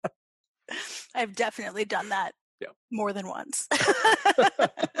 I've definitely done that more than once.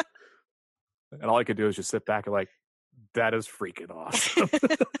 And all I could do is just sit back and like, that is freaking awesome.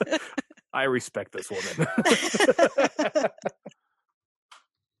 I respect this woman.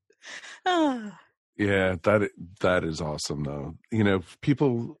 Yeah, that is awesome, though. You know,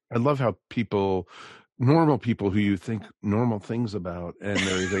 I love how normal people who you think normal things about and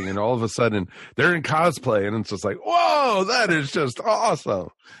everything, and all of a sudden they're in cosplay, and it's just like, whoa, that is just awesome.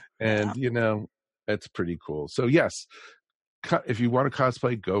 And, you know, it's pretty cool. So, yes, if you want to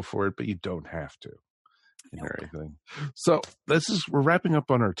cosplay, go for it, but you don't have to. And everything. So we're wrapping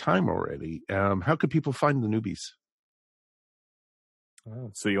up on our time already. How could people find the newbies?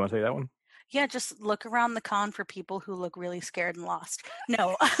 So you want to take that one? Yeah, just look around the con for people who look really scared and lost.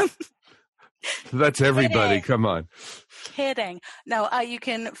 No. That's everybody. Come on. Kidding. No, you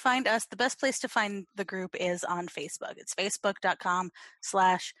can find us. The best place to find the group is on Facebook. It's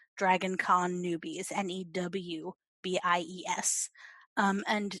facebook.com/DragonConNewbies, NEWBIES.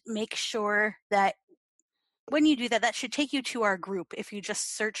 And make sure that when you do that, that should take you to our group. If you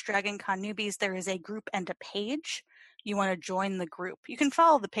just search Dragon Con Newbies, there is a group and a page. You want to join the group. You can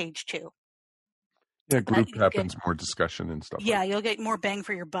follow the page too. Yeah, group happens, more discussion and stuff. Yeah, you'll get more bang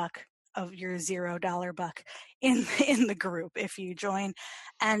for your buck of your $0 buck in the group if you join.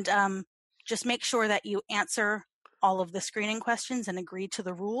 And just make sure that you answer all of the screening questions and agree to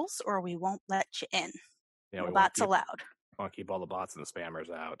the rules, or we won't let you in. Yeah, no bots allowed. I want to keep all the bots and the spammers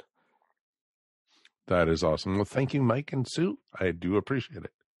out. That is awesome. Well, thank you, Mike and Sue. I do appreciate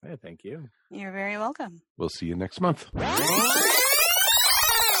it. Hey, thank you. You're very welcome. We'll see you next month.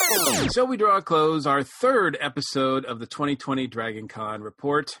 So we draw a close our third episode of the 2020 Dragon Con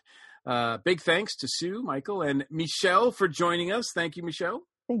Report. Big thanks to Sue, Michael, and Michelle for joining us. Thank you, Michelle.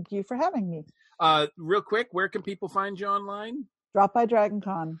 Thank you for having me. Real quick, where can people find you online? Drop by Dragon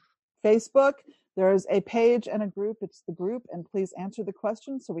Con. Facebook, there's a page and a group. It's the group, and please answer the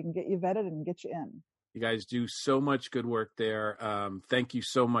questions so we can get you vetted and get you in. You guys do so much good work there. Thank you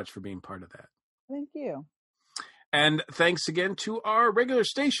so much for being part of that. Thank you. And thanks again to our regular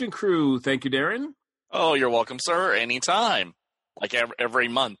station crew. Thank you, Darren. Oh, you're welcome, sir. Anytime. Like every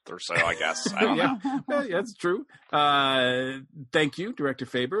month or so, I guess. I don't know. Yeah, that's true. Thank you, Director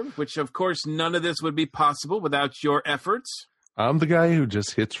Faber, which, of course, none of this would be possible without your efforts. I'm the guy who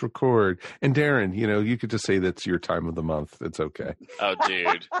just hits record. And Darren, you know, you could just say that's your time of the month. It's okay. Oh,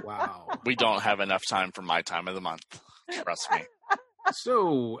 dude. Wow. We don't have enough time for my time of the month. Trust me.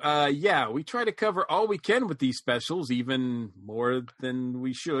 So, we try to cover all we can with these specials, even more than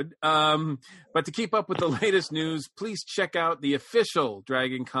we should. But to keep up with the latest news, please check out the official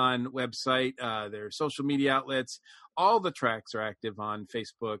Dragon Con website, their social media outlets. All the tracks are active on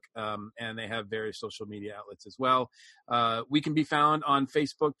Facebook, and they have various social media outlets as well. We can be found on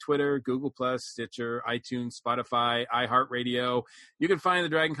Facebook, Twitter, Google+, Stitcher, iTunes, Spotify, iHeartRadio. You can find the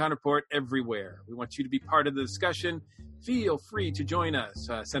Dragon Con Report everywhere. We want you to be part of the discussion. Feel free to join us.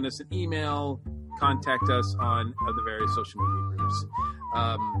 Send us an email. Contact us on the various social media groups.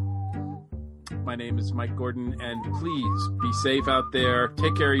 My name is Mike Gordon, and please be safe out there.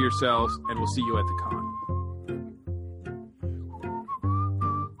 Take care of yourselves, and we'll see you at the con.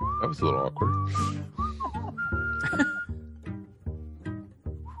 That was a little awkward.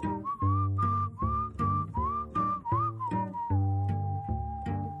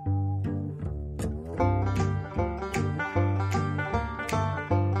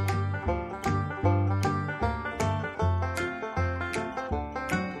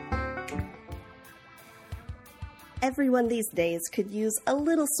 Everyone these days could use a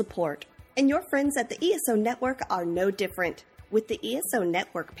little support, and your friends at the ESO Network are no different. With the ESO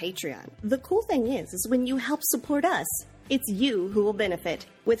Network Patreon, the cool thing is when you help support us, it's you who will benefit.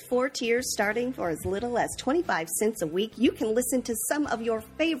 With 4 tiers starting for as little as 25 cents a week, you can listen to some of your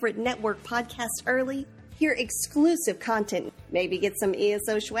favorite network podcasts early, hear exclusive content, maybe get some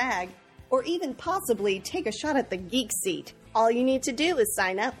ESO swag, or even possibly take a shot at the geek seat. All you need to do is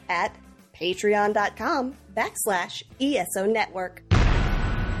sign up at patreon.com/ESO Network.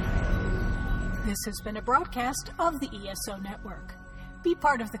 This has been a broadcast of the ESO Network. Be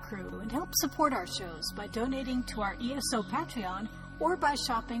part of the crew and help support our shows by donating to our ESO Patreon or by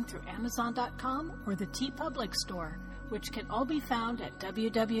shopping through Amazon.com or the TeePublic store, which can all be found at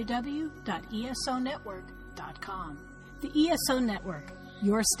www.esonetwork.com. The ESO Network,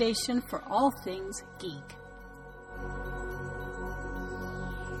 your station for all things geek.